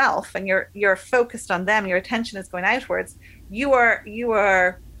yourself and you're focused on them, your attention is going outwards, you're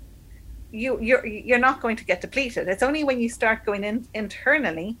not going to get depleted. It's only when you start going in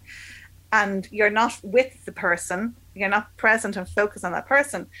internally and you're not with the person, you're not present and focused on that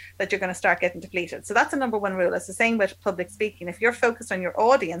person, that you're going to start getting depleted. So that's the number one rule. It's the same with public speaking. If you're focused on your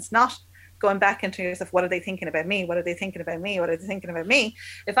audience, not going back into yourself, what are they thinking about me? What are they thinking about me? What are they thinking about me?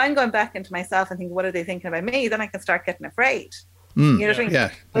 If I'm going back into myself and thinking, what are they thinking about me? Then I can start getting afraid. You know what I mean?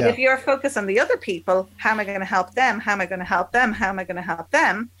 Yeah, but if you're focused on the other people, how am I going to help them? How am I going to help them? How am I going to help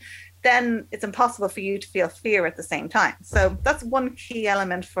them? Then it's impossible for you to feel fear at the same time. So that's one key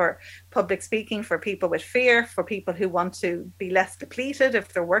element for public speaking, for people with fear, for people who want to be less depleted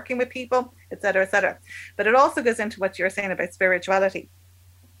if they're working with people, et cetera, et cetera. But it also goes into what you're saying about spirituality.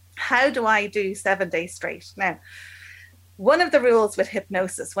 How do I do 7 days straight? Now, one of the rules with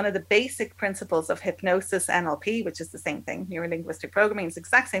hypnosis, one of the basic principles of hypnosis, NLP, which is the same thing, neuro-linguistic programming, is the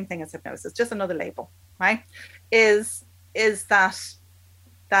exact same thing as hypnosis, just another label, right? Is that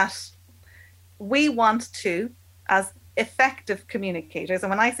we want to, as effective communicators, and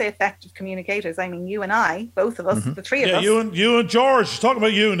when I say effective communicators, I mean you and I, both of us, the three of us. You and George, talking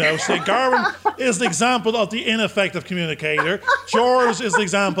about you now. See, Garvin is the example of the ineffective communicator. George is the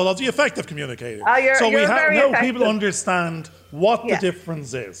example of the effective communicator. So we have now people understand what the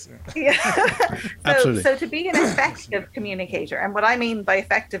difference is. Absolutely. So to be an effective communicator, and what I mean by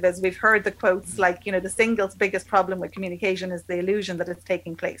effective is we've heard the quotes like, the single biggest problem with communication is the illusion that it's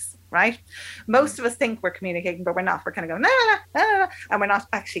taking place, right? Most of us think we're communicating, but we're not. We're kind of going, no, and we're not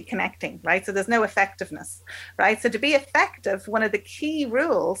actually connecting, right? So there's no effectiveness, right? So to be effective, one of the key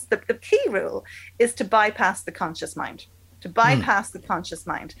rules, the key rule is to bypass the conscious mind. To bypass the conscious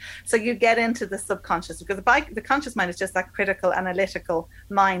mind. So you get into the subconscious, because the conscious mind is just that critical, analytical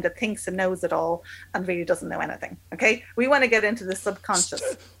mind that thinks and knows it all and really doesn't know anything. Okay? We want to get into the subconscious.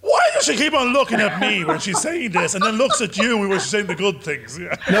 Why does she keep on looking at me when she's saying this and then looks at you when she's saying the good things?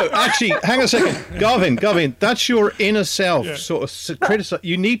 Yeah. No, actually, hang on a second. Garvin, that's your inner self sort of criticize.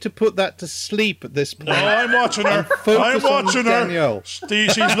 You need to put that to sleep at this point. No, I'm watching her. I'm watching her. Danielle.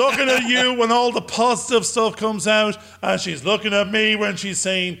 She's looking at you when all the positive stuff comes out, and she's looking at me when she's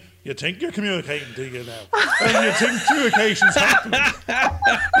saying, you think you're communicating to you now. And you think communication's happening.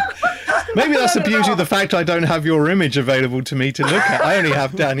 Maybe that's the beauty of the fact I don't have your image available to me to look at. I only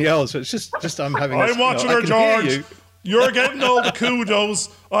have Danielle, so it's just I'm having I'm watching her, George. You're getting all the kudos.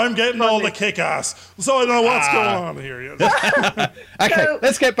 I'm getting all the kick-ass. So I don't know what's going on here. Okay,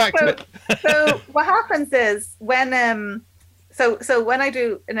 let's get back to it. So what happens is when so when I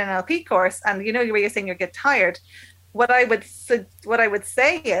do an NLP course, and where you're saying you get tired, what I would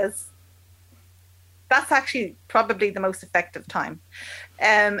say is that's actually probably the most effective time,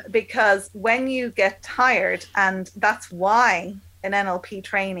 because when you get tired, and that's why an NLP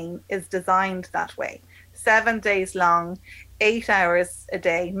training is designed that way, 7 days long, 8 hours a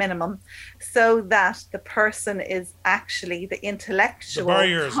day minimum, so that the person is actually, the intellectual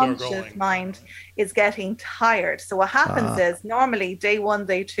conscious mind is getting tired. So what happens is normally day 1,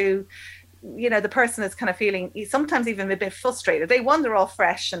 day 2, the person is kind of feeling sometimes even a bit frustrated. Day one, they're all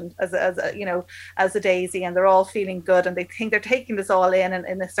fresh and as a daisy, and they're all feeling good, and they think they're taking this all in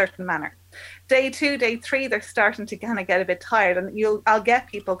a certain manner. Day two, day three, they're starting to kind of get a bit tired, and I'll get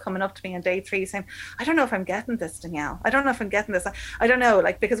people coming up to me on day three saying, I don't know if I'm getting this, Danielle. I don't know if I'm getting this. I don't know,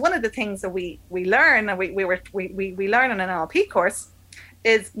 because one of the things that we learn, and we learn in an NLP course,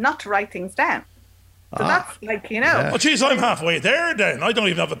 is not to write things down. So that's Oh, geez, I'm halfway there then. I don't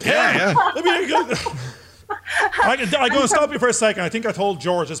even have a pen. Yeah. I'm going to stop you for a second. I think I told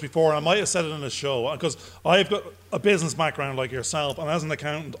George this before, and I might have said it in the show, because I've got a business background like yourself, and as an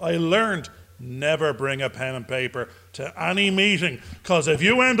accountant, I learned never bring a pen and paper to any meeting, because if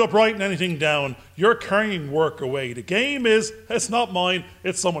you end up writing anything down, you're carrying work away. The game is, it's not mine,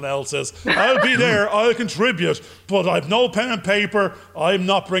 it's someone else's. I'll be there, I'll contribute, but I've no pen and paper, I'm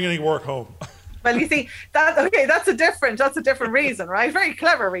not bringing any work home. Well, you see, that's a different reason, right? Very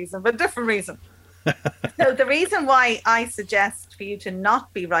clever reason, but different reason. So the reason why I suggest for you to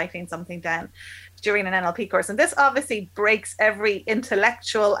not be writing something down during an NLP course, and this obviously breaks every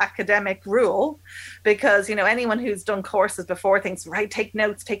intellectual academic rule, because anyone who's done courses before thinks, right, take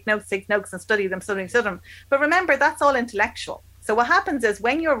notes and study them. But remember, that's all intellectual. So what happens is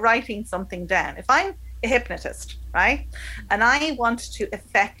when you're writing something down, if I'm a hypnotist, right, and I want to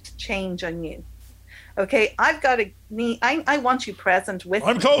effect change on you, okay, I want you present with me.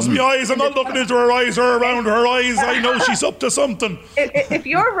 I'm closing my eyes. I'm not looking into her eyes or around her eyes. I know she's up to something. If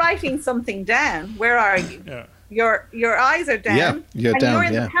you're writing something down, where are you? Yeah. Your eyes are down. Yeah, you're down, you're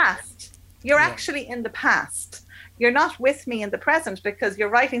in the past. You're actually in the past. You're not with me in the present, because you're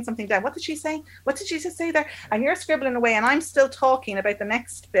writing something down. What did she say? What did she just say there? And you're scribbling away, and I'm still talking about the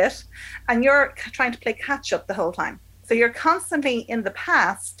next bit, and you're trying to play catch up the whole time. So you're constantly in the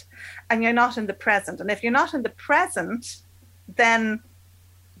past, and you're not in the present. And if you're not in the present, then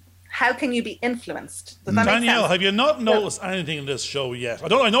how can you be influenced? Does that make Danielle, sense? have you not noticed anything in this show yet?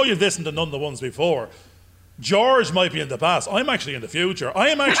 I know you've listened to none of the ones before. George might be in the past. I'm actually in the future. I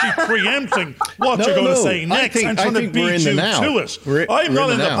am actually preempting what you're going to say next and trying to beat you to it. I'm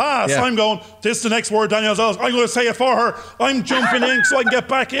not in the past. Yeah. I'm going, this is the next word Danielle's asked. I'm going to say it for her. I'm jumping in so I can get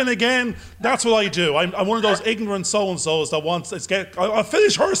back in again. That's what I do. I'm one of those ignorant so-and-sos that wants, I'll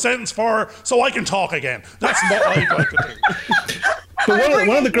finish her sentence for her so I can talk again. That's what I like to do. But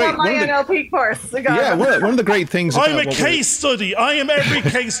one of the great NLP course. One of the great things. I'm a case study. I am every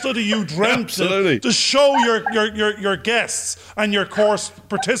case study you dreamt of to show your guests and your course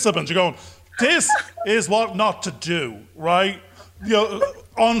participants. You're going, this is what not to do, right?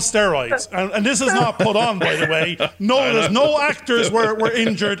 On steroids, and this is not put on, by the way. No, there's no actors were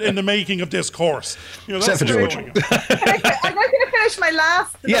injured in the making of this course. Except for George. I'm going to finish my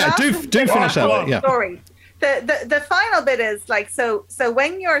last. Do finish that. Yeah. Story. The final bit is so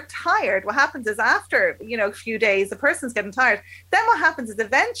when you're tired, what happens is after a few days the person's getting tired, then what happens is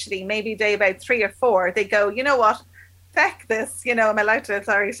eventually, maybe day about 3 or 4, they go, you know what, feck this, am I allowed to,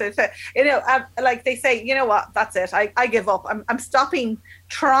 sorry, they say, you know what, that's it, I give up. I'm stopping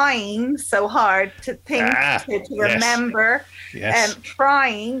trying so hard to think, to remember, and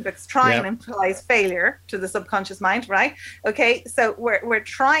trying, because trying implies failure to the subconscious mind, right? Okay, so we're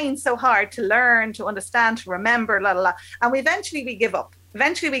trying so hard to learn, to understand, to remember, and we give up.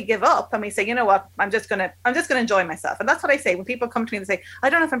 Eventually we give up and we say, you know what, I'm just gonna enjoy myself. And that's what I say when people come to me and say, I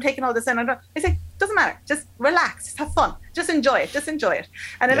don't know if I'm taking all this in. I say, doesn't matter, just relax, just have fun, just enjoy it.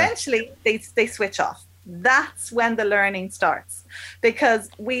 And eventually they switch off. That's when the learning starts, because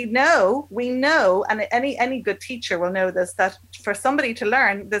we know, and any good teacher will know this, that for somebody to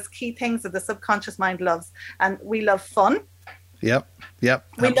learn, there's key things that the subconscious mind loves, and we love fun. Yep.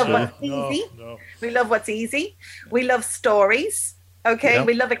 We love what's easy. No. We love what's easy. We love stories. Okay,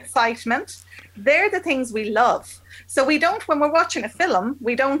 we love excitement. They're the things we love. So we don't, when we're watching a film,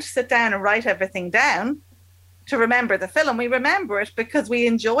 we don't sit down and write everything down to remember the film. We remember it because we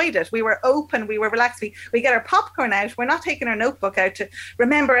enjoyed it. We were open, we were relaxed. We get our popcorn out. We're not taking our notebook out to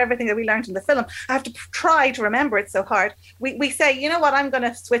remember everything that we learned in the film. I have to try to remember it so hard. We say, you know what, I'm going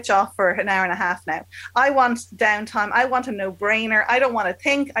to switch off for an hour and a half now. I want downtime. I want a no-brainer. I don't want to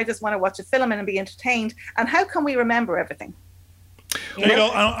think. I just want to watch a film and be entertained. And how can we remember everything? I'm going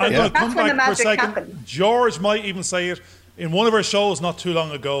to come back for a second. Happens. George might even say it in one of our shows not too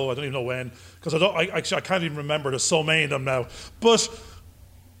long ago. I don't even know when, because I can't even remember. There's so many of them now. But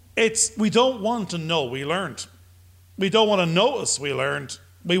we don't want to know we learned. We don't want to notice we learned.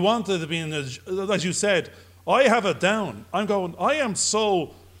 We wanted to be as you said, I have it down. I'm going, I am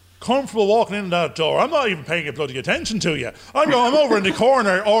so comfortable walking in that door. I'm not even paying bloody attention to you. I'm over in the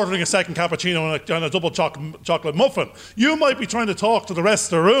corner ordering a second cappuccino and a double chocolate muffin. You might be trying to talk to the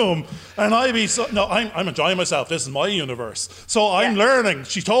rest of the room, and I'm enjoying myself. This is my universe. So I'm learning.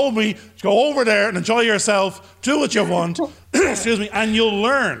 She told me, go over there and enjoy yourself, do what you want, excuse me, and you'll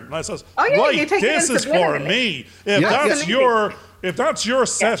learn. And I says, right, this is for me. If that's your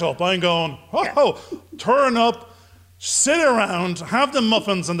setup, I'm going, turn up, sit around, have the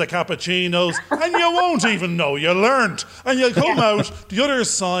muffins and the cappuccinos, and you won't even know you learned. And you'll come out the other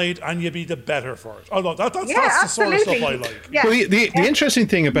side and you'll be the better for it. That's the sort of stuff I like. Yeah. Well, the interesting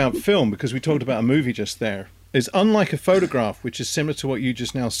thing about film, because we talked about a movie just there, is unlike a photograph, which is similar to what you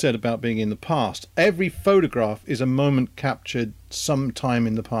just now said about being in the past, every photograph is a moment captured sometime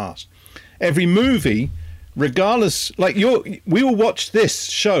in the past. Every movie, regardless, like we will watch this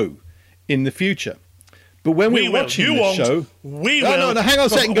show in the future. But when we're watching the show... We will. No, hang on a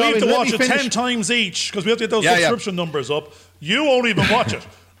second. We have to watch it 10 times each because we have to get those subscription numbers up. You won't even watch it.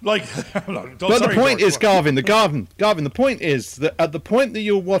 But the point is, Garvin, the point is that at the point that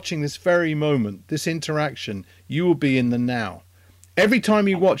you're watching this very moment, this interaction, you will be in the now. Every time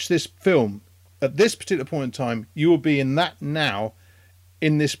you watch this film, at this particular point in time, you will be in that now,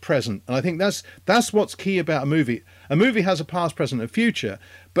 in this present. And I think that's what's key about a movie. A movie has a past, present, and future,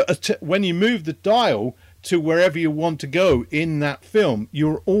 but when you move the dial to wherever you want to go in that film,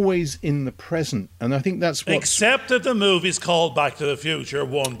 you're always in the present. And I think that's what... Except that the movie's called Back to the Future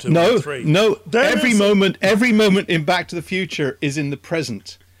 1, 2, and 3. No, every moment in Back to the Future is in the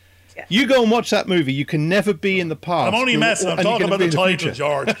present. Yeah. You go and watch that movie, you can never be in the past. I'm only messing. I'm talking about the title,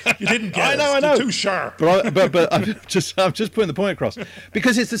 George. You didn't get it. I know. You're too sharp. But I'm just putting the point across.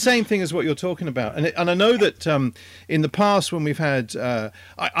 Because it's the same thing as what you're talking about. And I know that in the past when we've had...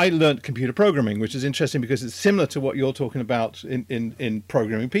 I learned computer programming, which is interesting because it's similar to what you're talking about in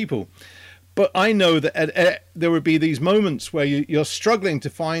programming people. But I know that there would be these moments where you're struggling to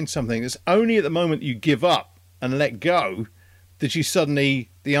find something. It's only at the moment you give up and let go that you suddenly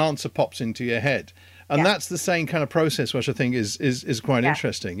the answer pops into your head, and that's the same kind of process, which I think is quite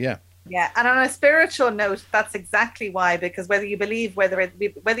interesting. Yeah. And on a spiritual note, that's exactly why, because whether you believe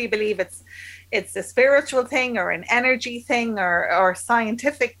it's a spiritual thing or an energy thing or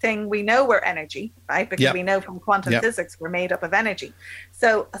scientific thing, we know we're energy, right? Because we know from quantum physics we're made up of energy.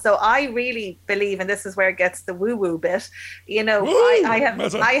 So I really believe, and this is where it gets the woo-woo bit. You know,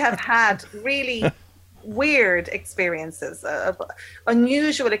 I have had really weird experiences,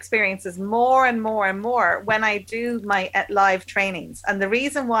 unusual experiences, more and more and more when I do my live trainings. And the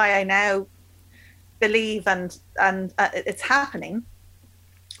reason why I now believe and it's happening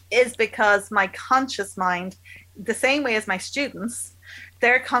is because my conscious mind, the same way as my students,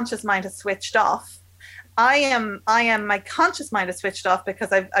 their conscious mind is switched off. My conscious mind is switched off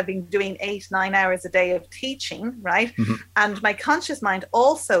because I've been doing 8-9 hours a day of teaching, right? Mm-hmm. And my conscious mind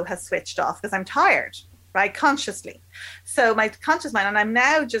also has switched off because I'm tired, right? Consciously. So my conscious mind, and I'm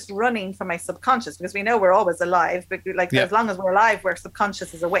now just running for my subconscious, because we know we're always alive, but as long as we're alive, our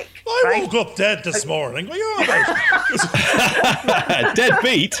subconscious is awake. I woke up dead this morning. What are you on about? Dead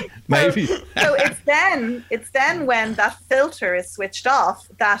beat, maybe. So it's then when that filter is switched off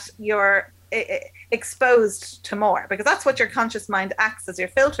that you're exposed to more, because that's what your conscious mind acts as your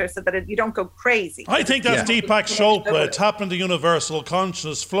filter, so that you don't go crazy. I think that's Deepak Chopra tapping the universal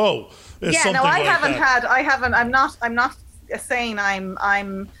conscious flow. I'm not saying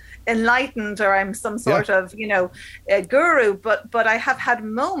I'm enlightened or I'm some sort of a guru, but I have had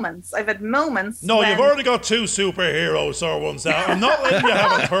moments. I've had moments. No, you've already got 2 superhero sort of ones now. I'm not letting you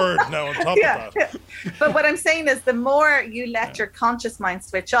have a third now on top of that. Yeah. But what I'm saying is, the more you let your conscious mind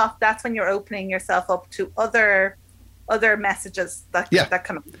switch off, that's when you're opening yourself up to other messages that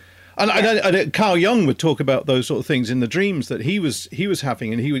come in. And Carl Jung would talk about those sort of things in the dreams that he was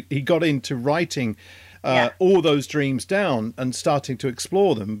having, and he got into writing all those dreams down and starting to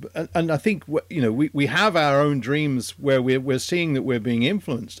explore them. And I think we have our own dreams where we're seeing that we're being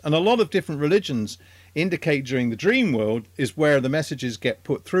influenced, and a lot of different religions indicate during the dream world is where the messages get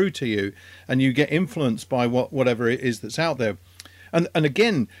put through to you, and you get influenced by whatever it is that's out there. And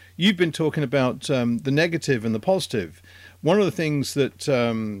again, you've been talking about the negative and the positive. One of the things that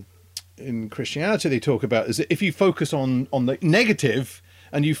in Christianity they talk about is that if you focus on the negative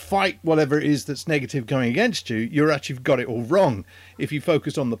and you fight whatever it is that's negative going against you, you're actually got it all wrong. If you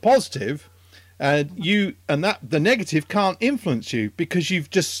focus on the positive, the negative can't influence you because you've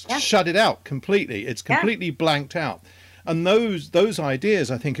just shut it out completely. It's completely blanked out. And those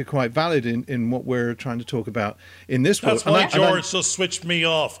ideas, I think, are quite valid in what we're trying to talk about in this book. That's why George just switched me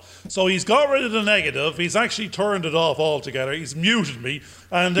off. So he's got rid of the negative. He's actually turned it off altogether. He's muted me,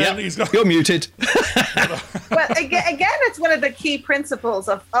 and then he's got. You're muted. Well, again, it's one of the key principles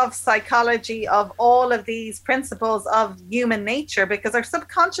of psychology, of all of these principles of human nature, because our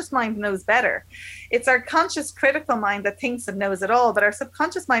subconscious mind knows better. It's our conscious critical mind that thinks it knows it all, but our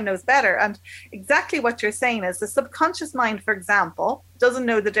subconscious mind knows better. And exactly what you're saying is the subconscious mind, for example, doesn't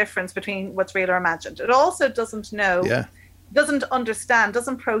know the difference between what's real or imagined. It also doesn't know, doesn't understand,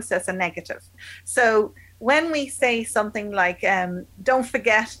 doesn't process a negative. So when we say something like, don't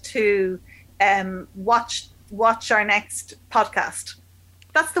forget to watch our next podcast,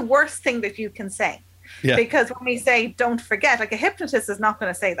 that's the worst thing that you can say. Yeah. Because when we say don't forget, like a hypnotist is not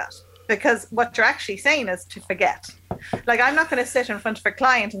going to say that, because what you're actually saying is to forget. Like, I'm not going to sit in front of a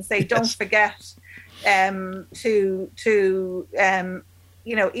client and say don't forget to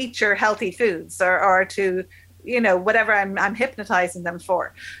eat your healthy foods or to whatever I'm hypnotizing them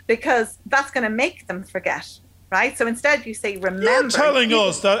for, because that's going to make them forget. Right? So instead you say remember. You're telling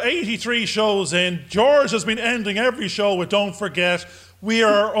us that 83 shows in, George has been ending every show with don't forget. We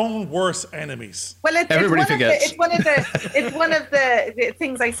are our own worst enemies. Well, everybody forgets. It's one of the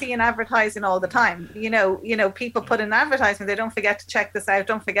things I see in advertising all the time. People put in advertising, they don't forget to check this out,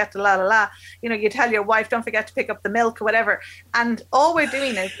 don't forget to la la la. You tell your wife, don't forget to pick up the milk or whatever. And all we're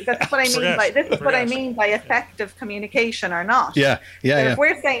doing is, that's what I mean by this is what I mean by effective communication or not. If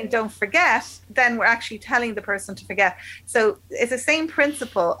we're saying don't forget, then we're actually telling the person to forget. So it's the same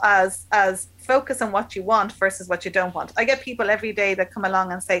principle as focus on what you want versus what you don't want. I get people every day that come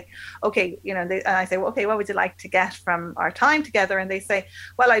along and say, okay, and I say, well, okay, what would you like to get from our time together? And they say,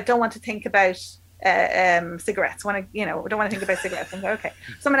 well, I don't want to think about cigarettes. I don't want to think about cigarettes. And okay.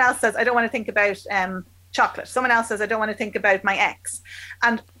 Someone else says, I don't want to think about chocolate. Someone else says, I don't want to think about my ex.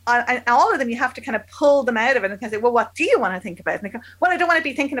 And all of them, you have to kind of pull them out of it and kind of say, well, what do you want to think about? And they go, well, I don't want to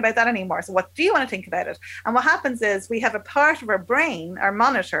be thinking about that anymore. So what do you want to think about it? And what happens is we have a part of our brain, our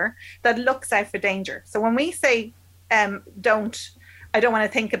monitor, that looks out for danger. So when we say, I don't want to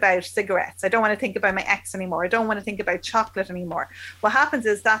think about cigarettes, I don't want to think about my ex anymore, I don't want to think about chocolate anymore, what happens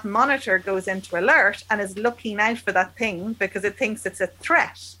is that monitor goes into alert and is looking out for that thing because it thinks it's a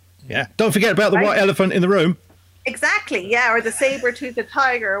threat. Yeah. Don't forget about the white elephant in the room. Exactly. Yeah. Or the saber-toothed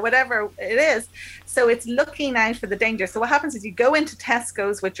tiger or whatever it is. So it's looking out for the danger. So what happens is you go into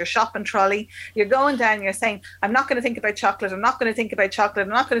Tesco's with your shopping trolley, you're going down, you're saying, I'm not going to think about chocolate. I'm not going to think about chocolate.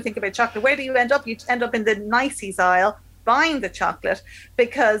 I'm not going to think about chocolate. Where do you end up? You end up in the niceties aisle buying the chocolate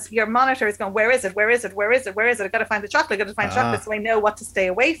because your monitor is going, where is it? Where is it? Where is it? Where is it? I've got to find the chocolate. I've got to find chocolate so I know what to stay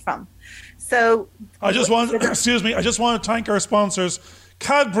away from. So I just want to thank our sponsors,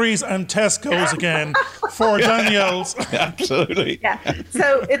 Cadbury's and Tesco's again, for Danielle's. Absolutely. Yeah.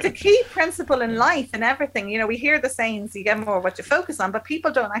 So it's a key principle in life and everything. We hear the sayings, you get more what you focus on, but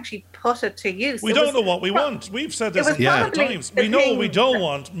people don't actually put it to use. We don't know what we want. We've said this a lot of times. We know what we don't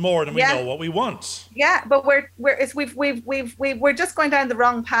want more than we know what we want. Yeah, but we're just going down the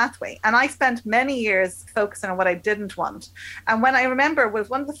wrong pathway. And I spent many years focusing on what I didn't want. And when I remember was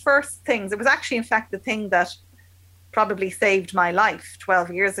one of the first things, it was actually in fact the thing that probably saved my life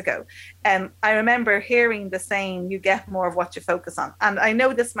 12 years ago. I remember hearing the saying, you get more of what you focus on. And I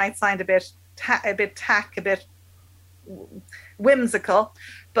know this might sound a bit whimsical,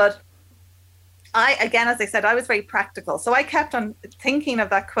 but as I said, I was very practical. So I kept on thinking of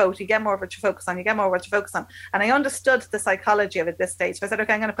that quote, you get more of what you focus on, you get more of what you focus on. And I understood the psychology of it at this stage. So I said,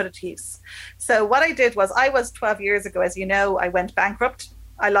 okay, I'm going to put it to use. So what I did was, I was 12 years ago, as you know, I went bankrupt.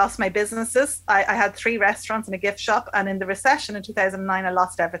 I lost my businesses. I had 3 restaurants and a gift shop. And in the recession in 2009, I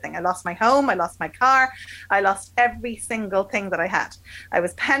lost everything. I lost my home. I lost my car. I lost every single thing that I had. I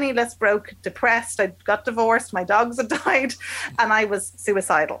was penniless, broke, depressed. I got divorced. My dogs had died. And I was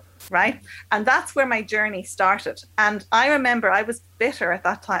suicidal, right? And that's where my journey started. And I remember I was bitter at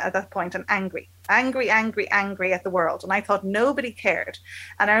that point and angry at the world. And I thought nobody cared.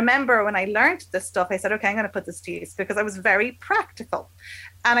 And I remember when I learned this stuff, I said, okay, I'm going to put this to use, because I was very practical.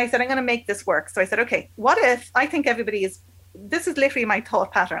 And I said, I'm going to make this work. So I said, okay, what if I think everybody is, this is literally my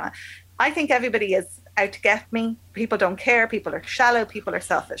thought pattern. I think everybody is out to get me. People don't care. People are shallow. People are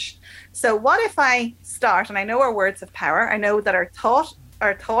selfish. So what if I start, and I know our words have power. I know that our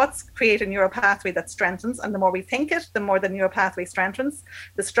thoughts create a neural pathway that strengthens, and the more we think it, the more the neural pathway strengthens.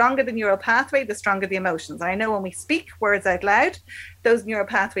 The stronger the neural pathway, the stronger the emotions. And I know when we speak words out loud, those neural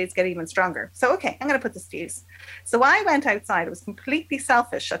pathways get even stronger. So, okay, I'm going to put this to use. So I went outside. It was completely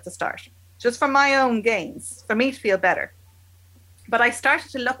selfish at the start, just for my own gains, for me to feel better. But I started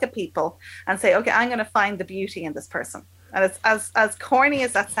to look at people and say, okay, I'm going to find the beauty in this person. And it's as corny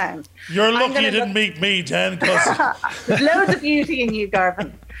as that sounds. You're lucky you didn't meet me, Jen. There's loads of beauty in you,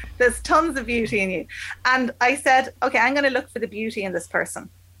 Garvin. There's tons of beauty in you. And I said, okay, I'm going to look for the beauty in this person.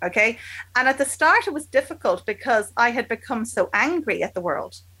 Okay. And at the start, it was difficult because I had become so angry at the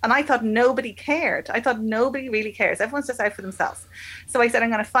world. And I thought nobody cared. I thought nobody really cares. Everyone's just out for themselves. So I said,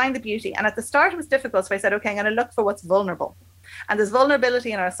 I'm going to find the beauty. And at the start, it was difficult. So I said, okay, I'm going to look for what's vulnerable. And there's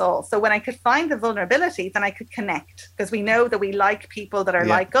vulnerability in our soul. So when I could find the vulnerability, then I could connect, because we know that we like people that are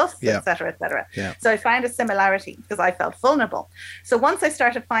like us, et cetera, et cetera. Yeah. So I found a similarity because I felt vulnerable. So once I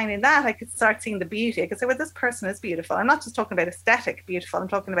started finding that, I could start seeing the beauty. I could say, well, this person is beautiful. I'm not just talking about aesthetic beautiful. I'm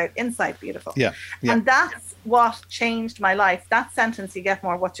talking about inside beautiful. Yeah. Yeah. And that's what changed my life. That sentence, you get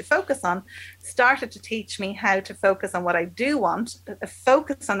more what you focus on, started to teach me how to focus on what I do want.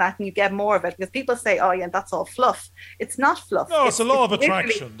 Focus on that and you get more of it. Because people say, oh yeah, that's all fluff. It's not fluff. No, it's a law of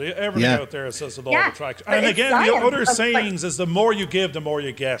attraction. Everything out there says a law of attraction. And again, the other sayings is the more you give, the more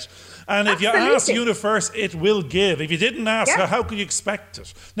you get. And if you ask the universe, it will give. If you didn't ask, how could you expect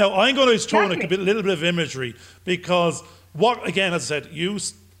it? Now, I'm going to throw in a little bit of imagery, because again, as I said,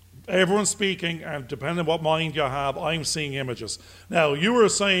 everyone's speaking, and depending on what mind you have, I'm seeing images. Now, you were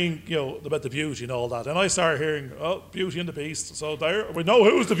saying, about the beauty and all that, and I started hearing, Beauty and the Beast. So there, we know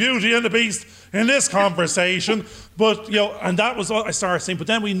who's the Beauty and the Beast in this conversation. But, and that was what I started saying. But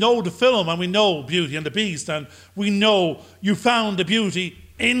then we know the film, and we know Beauty and the Beast, and we know you found the beauty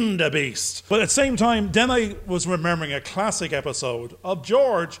in the Beast. But at the same time, then I was remembering a classic episode of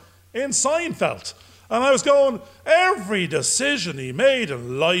George in Seinfeld. And I was going, every decision he made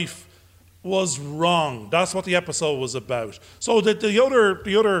in life was wrong. That's what the episode was about. So the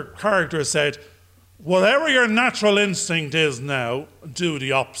other character said, whatever your natural instinct is now, do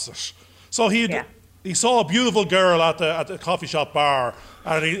the opposite. So he saw a beautiful girl at the coffee shop bar,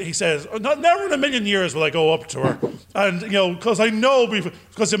 and he says, never in a million years will I go up to her. And, because I know,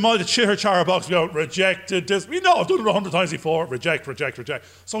 because it might have her chatterbox about rejected this. We know, I've done it 100 times before, reject.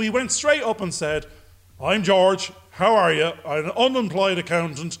 So he went straight up and said, I'm George, how are you? I'm an unemployed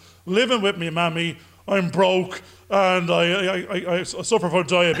accountant, living with me mammy, I'm broke, and I suffer from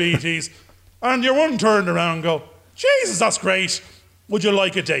diabetes. And your one turned around and go, Jesus, that's great. Would you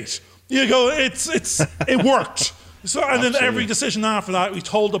like a date? You go, it worked. So, and then every decision after that, we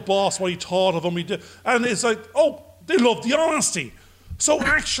told the boss what he thought of him. We did, and it's like, they love the honesty. So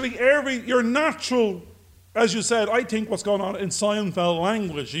actually, your natural, as you said, I think what's going on in Seinfeld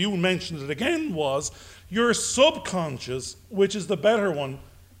language, you mentioned it again, was your subconscious, which is the better one,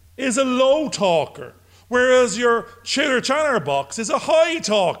 is a low talker, whereas your chitter-chatter box is a high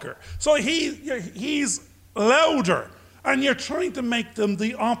talker. So he's louder, and you're trying to make them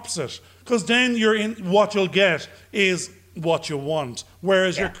the opposite, because then what you'll get is what you want,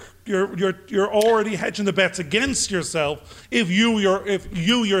 whereas you're already hedging the bets against yourself if you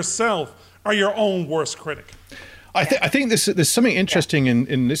yourself are your own worst critic. I think there's something interesting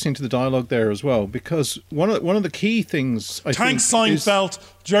in listening to the dialogue there as well, because one of the key things I think Seinfeld,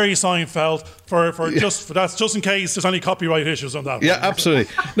 Jerry Seinfeld, for that's just in case there's any copyright issues on that. Yeah,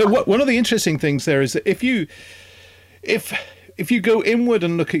 absolutely. No, one of the interesting things there is that if you go inward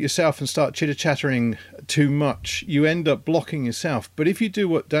and look at yourself and start chitter-chattering too much, you end up blocking yourself. But if you do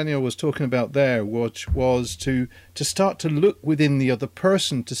what Daniel was talking about there, which was to start to look within the other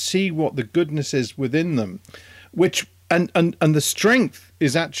person, to see what the goodness is within them, which and the strength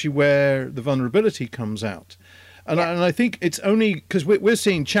is actually where the vulnerability comes out. And I think it's only because we're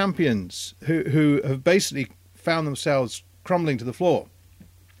seeing champions who have basically found themselves crumbling to the floor.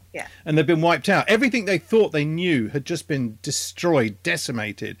 Yeah. And they've been wiped out. Everything they thought they knew had just been destroyed,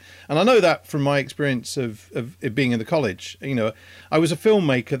 decimated. And I know that from my experience of it being in the college. I was a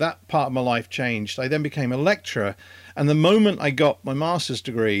filmmaker. That part of my life changed. I then became a lecturer. And the moment I got my master's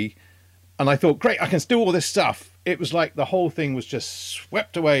degree and I thought, great, I can do all this stuff, it was like the whole thing was just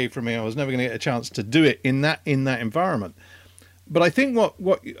swept away from me. I was never going to get a chance to do it in that environment. But I think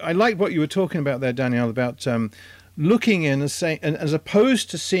what I like what you were talking about there, Danielle, about looking in and saying, and as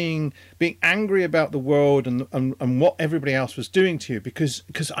opposed to being angry about the world and what everybody else was doing to you, because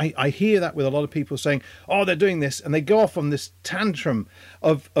I hear that with a lot of people saying, oh, they're doing this, and they go off on this tantrum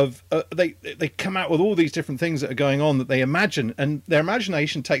of they come out with all these different things that are going on that they imagine, and their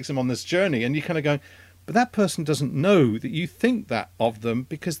imagination takes them on this journey, and you kind of go, but that person doesn't know that you think that of them,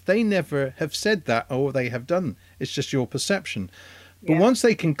 because they never have said that or they have done. It's just your perception. But once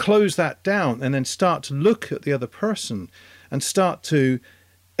they can close that down and then start to look at the other person and start to,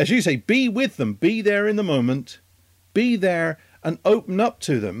 as you say, be with them, be there in the moment, be there and open up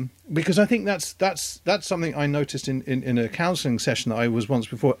to them, because I think that's something I noticed in a counselling session that I was once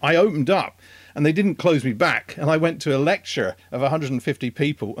before. I opened up and they didn't close me back, and I went to a lecture of 150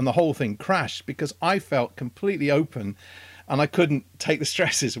 people and the whole thing crashed because I felt completely open and I couldn't take the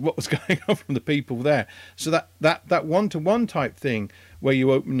stresses of what was going on from the people there. So that one-to-one type thing where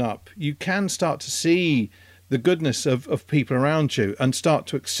you open up, you can start to see the goodness of people around you and start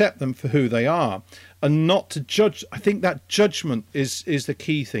to accept them for who they are and not to judge. I think that judgment is the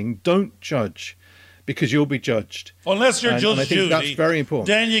key thing. Don't judge, because you'll be judged. Unless you're Judge I think Judy, that's very important.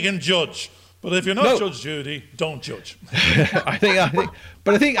 Then you can judge. But if you're not Judge Judy, don't judge. I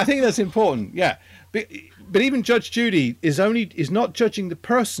think that's important. Yeah. But even Judge Judy is not judging the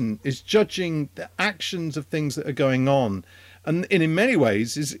person, is judging the actions of things that are going on. And in many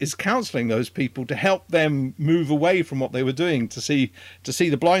ways is counselling those people to help them move away from what they were doing, to see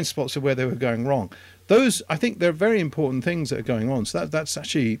the blind spots of where they were going wrong. Those, I think, they're very important things that are going on. So that's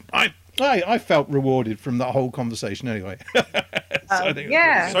actually, I felt rewarded from that whole conversation anyway.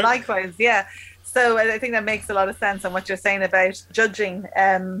 Likewise, yeah. So I think that makes a lot of sense on what you're saying about judging.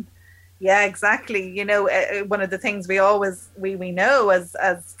 Yeah, exactly. You know, one of the things we know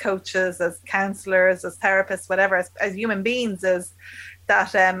as coaches, as counselors, as therapists, whatever, as human beings, is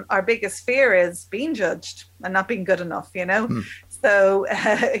that our biggest fear is being judged and not being good enough, you know. So,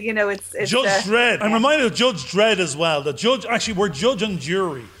 you know, it's Judge Dredd. I'm reminded of Judge Dredd as well. The judge, actually, we're judge and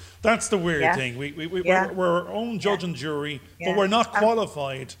jury. That's the weird thing. We're our own judge and jury, but we're not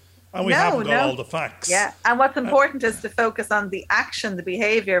qualified. And we haven't got all the facts. Yeah, and what's important is to focus on the action, the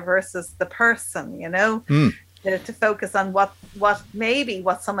behavior versus the person, you know, to focus on what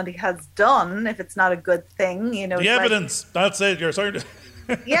somebody has done, if it's not a good thing, you know. The evidence, that's it. You're sorry.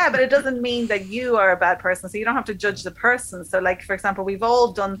 Yeah, but it doesn't mean that you are a bad person. So you don't have to judge the person. So, like, for example, we've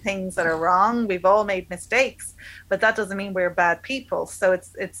all done things that are wrong. We've all made mistakes, but that doesn't mean we're bad people. So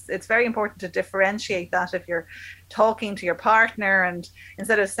it's very important to differentiate that if you're talking to your partner, and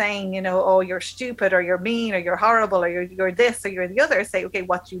instead of saying, you know, oh, you're stupid or you're mean or you're horrible or you're this or you're the other, say, okay,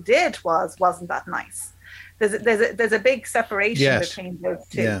 what you did wasn't that nice. There's a big separation between those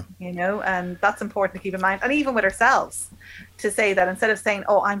two, you know, and that's important to keep in mind. And even with ourselves, to say that instead of saying,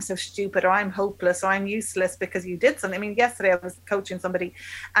 oh, I'm so stupid or I'm hopeless or I'm useless because you did something. I mean, yesterday I was coaching somebody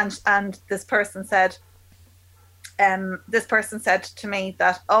and this person said to me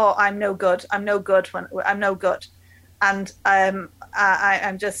that, oh, I'm no good when I'm no good. And I'm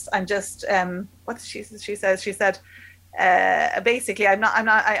just what she said, basically I'm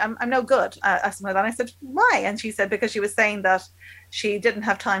no good, something like that. And I said, why? And she said because she was saying that she didn't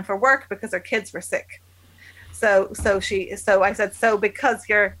have time for work because her kids were sick. So I said, so because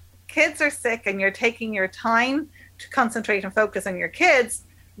your kids are sick and you're taking your time to concentrate and focus on your kids,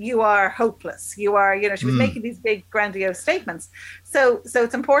 you are hopeless. You are, you know, she was making these big grandiose statements. So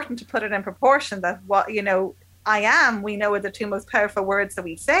it's important to put it in proportion that what, you know, I am, we know, are the two most powerful words that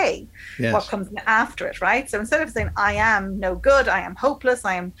we say. Yes. What comes after it, right? So instead of saying I am no good, I am hopeless,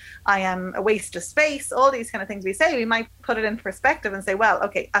 I am a waste of space, all these kind of things we say, we might put it in perspective and say, well,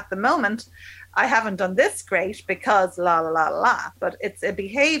 okay, at the moment I haven't done this great because la la la la, but it's a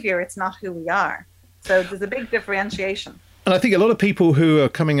behavior, it's not who we are. So there's a big differentiation. And I think a lot of people who are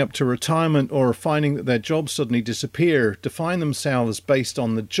coming up to retirement or are finding that their jobs suddenly disappear define themselves based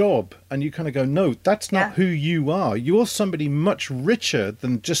on the job. And you kind of go, no, that's not who you are. You're somebody much richer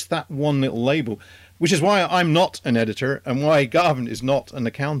than just that one little label, which is why I'm not an editor and why Garvin is not an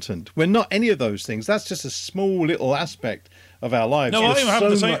accountant. We're not any of those things. That's just a small little aspect of our lives. No,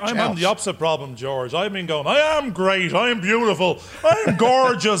 I'm having the opposite problem, George. I've been going, I am great, I am beautiful, I am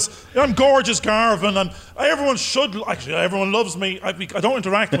gorgeous, I'm gorgeous, Garvin, and everyone loves me. I don't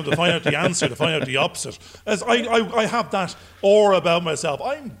interact with them to find out the answer, to find out the opposite. As I have that aura about myself.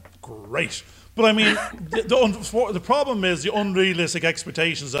 I'm great. But I mean, the problem is the unrealistic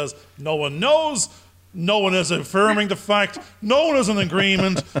expectations, as no one knows, no one is affirming the fact, no one is in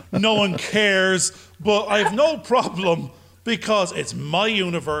agreement, no one cares, but I have no problem because it's my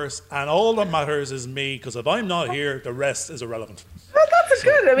universe and all that matters is me, because if I'm not here, the rest is irrelevant. Well, that's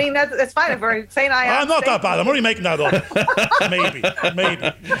good. I mean, that's fine if we're saying I'm not that bad. I'm only making that up.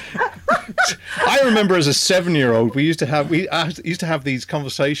 Maybe. I remember as a 7-year-old, we used to have these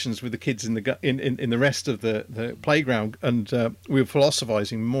conversations with the kids in the rest of the playground, and we were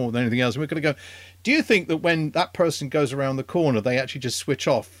philosophizing more than anything else. And we're going to go, do you think that when that person goes around the corner, they actually just switch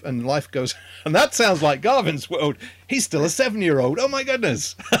off and life goes? And that sounds like Garvin's world. He's still a 7-year-old. Oh my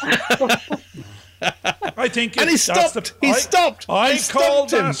goodness. I think And he stopped. He stopped. I They call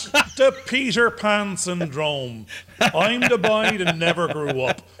stopped that the Peter Pan syndrome. I'm the boy that never grew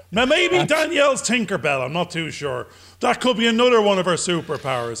up. Now, maybe Danielle's Tinkerbell. I'm not too sure. That could be another one of our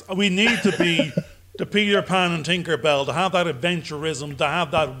superpowers. We need to be the Peter Pan and Tinkerbell, to have that adventurism, to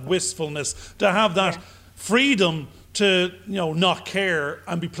have that wistfulness, to have that freedom to, not care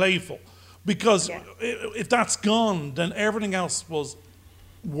and be playful. Because if that's gone, then everything else was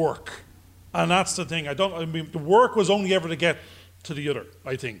work. And that's the thing. The work was only ever to get to the other,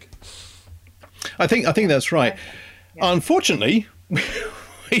 I think. I think that's right. Yeah. Unfortunately,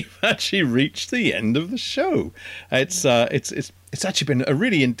 we've actually reached the end of the show. It's actually been a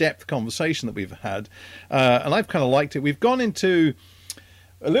really in-depth conversation that we've had, and I've kind of liked it. We've gone into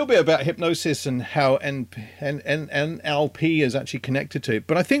a little bit about hypnosis and how NLP is actually connected to it.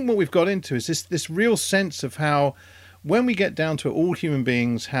 But I think what we've got into is this real sense of how, when we get down to it, all human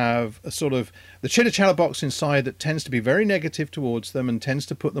beings have a sort of the chitter-chatter box inside that tends to be very negative towards them and tends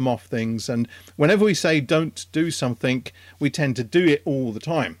to put them off things. And whenever we say don't do something, we tend to do it all the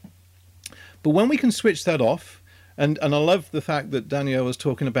time. But when we can switch that off, and I love the fact that Danielle was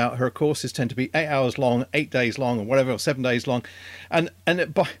talking about her courses tend to be 8 hours long, 8 days long, or whatever, or 7 days long. And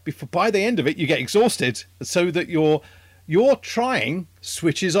by the end of it, you get exhausted, so that your trying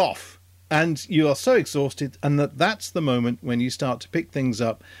switches off. And you are so exhausted, and that's the moment when you start to pick things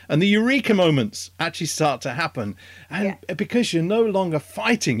up, and the eureka moments actually start to happen. And because you're no longer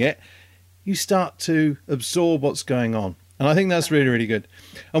fighting it, you start to absorb what's going on. And I think that's really, really good.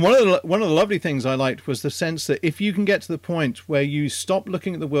 And one of the lovely things I liked was the sense that if you can get to the point where you stop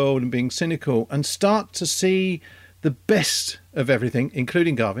looking at the world and being cynical and start to see the best of everything,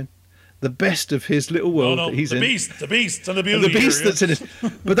 including Garvin, the best of his little world that he's in. The beast and the beauty. The beast that's in it.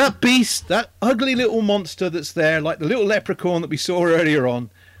 But that beast, that ugly little monster that's there, like the little leprechaun that we saw earlier on,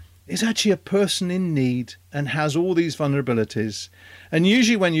 is actually a person in need and has all these vulnerabilities. And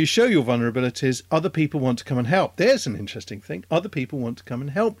usually when you show your vulnerabilities, other people want to come and help. There's an interesting thing. Other people want to come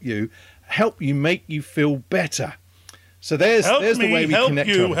and help you make you feel better. So there's the way we connect.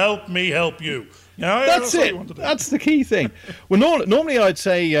 Help me, help you. That's it. That's the key thing. Well, normally I'd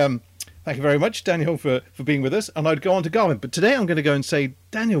say, thank you very much, Daniel, for being with us. And I'd go on to Garvin. But today I'm going to go and say,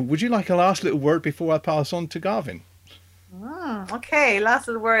 Daniel, would you like a last little word before I pass on to Garvin? Okay, last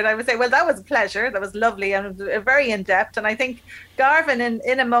little word. I would say, well, that was a pleasure. That was lovely and very in-depth. And I think Garvin,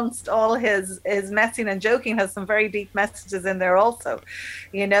 in amongst all his messing and joking, has some very deep messages in there also,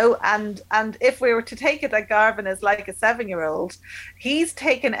 and if we were to take it that Garvin is like a 7-year-old, he's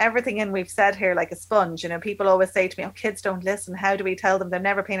taken everything in we've said here like a sponge. People always say to me, oh, kids don't listen. How do we tell them? They're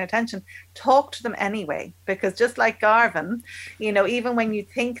never paying attention. Talk to them anyway, because just like Garvin, even when you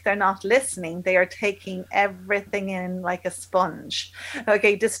think they're not listening, they are taking everything in like a sponge.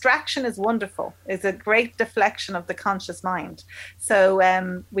 Okay, distraction is wonderful. It's a great deflection of the conscious mind.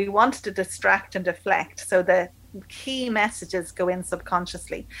 So we want to distract and deflect, so the key messages go in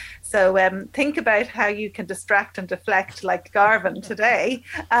subconsciously. So think about how you can distract and deflect like Garvin today,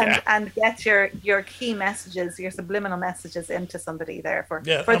 and get your key messages, your subliminal messages into somebody there for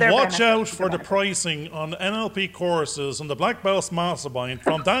their watch out for the pricing on NLP courses and the Black Belt Mastermind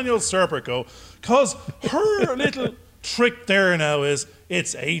from Danielle Serpico, because her little trick there now is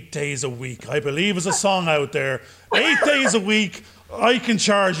it's 8 days a week. I believe is a song out there. 8 days a week I can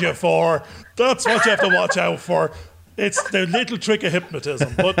charge you for. That's what you have to watch out for. It's the little trick of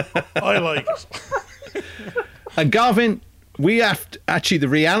hypnotism, but I like it. And Garvin, we have to, actually, the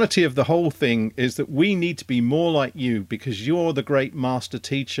reality of the whole thing is that we need to be more like you, because you're the great master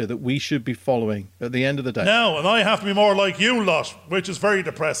teacher that we should be following at the end of the day. No, and I have to be more like you lot, which is very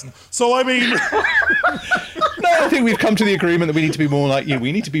depressing. So, I mean... No, I think we've come to the agreement that we need to be more like you.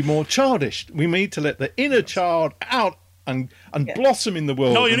 We need to be more childish. We need to let the inner child out and blossom in the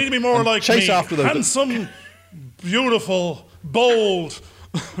world. No, you need to be more like chase me. After those. Handsome, beautiful, bold.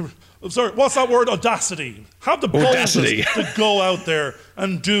 Sorry, what's that word? Audacity. Have the boldness to go out there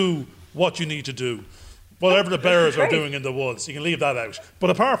and do what you need to do. Whatever the bears are doing in the woods. You can leave that out.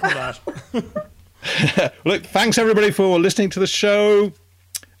 But apart from that... Look, thanks everybody for listening to the show.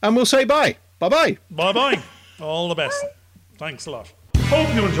 And we'll say bye. Bye-bye. Bye-bye. All the best. Thanks a lot.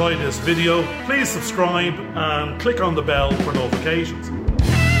 Hope you enjoyed this video. Please subscribe and click on the bell for notifications.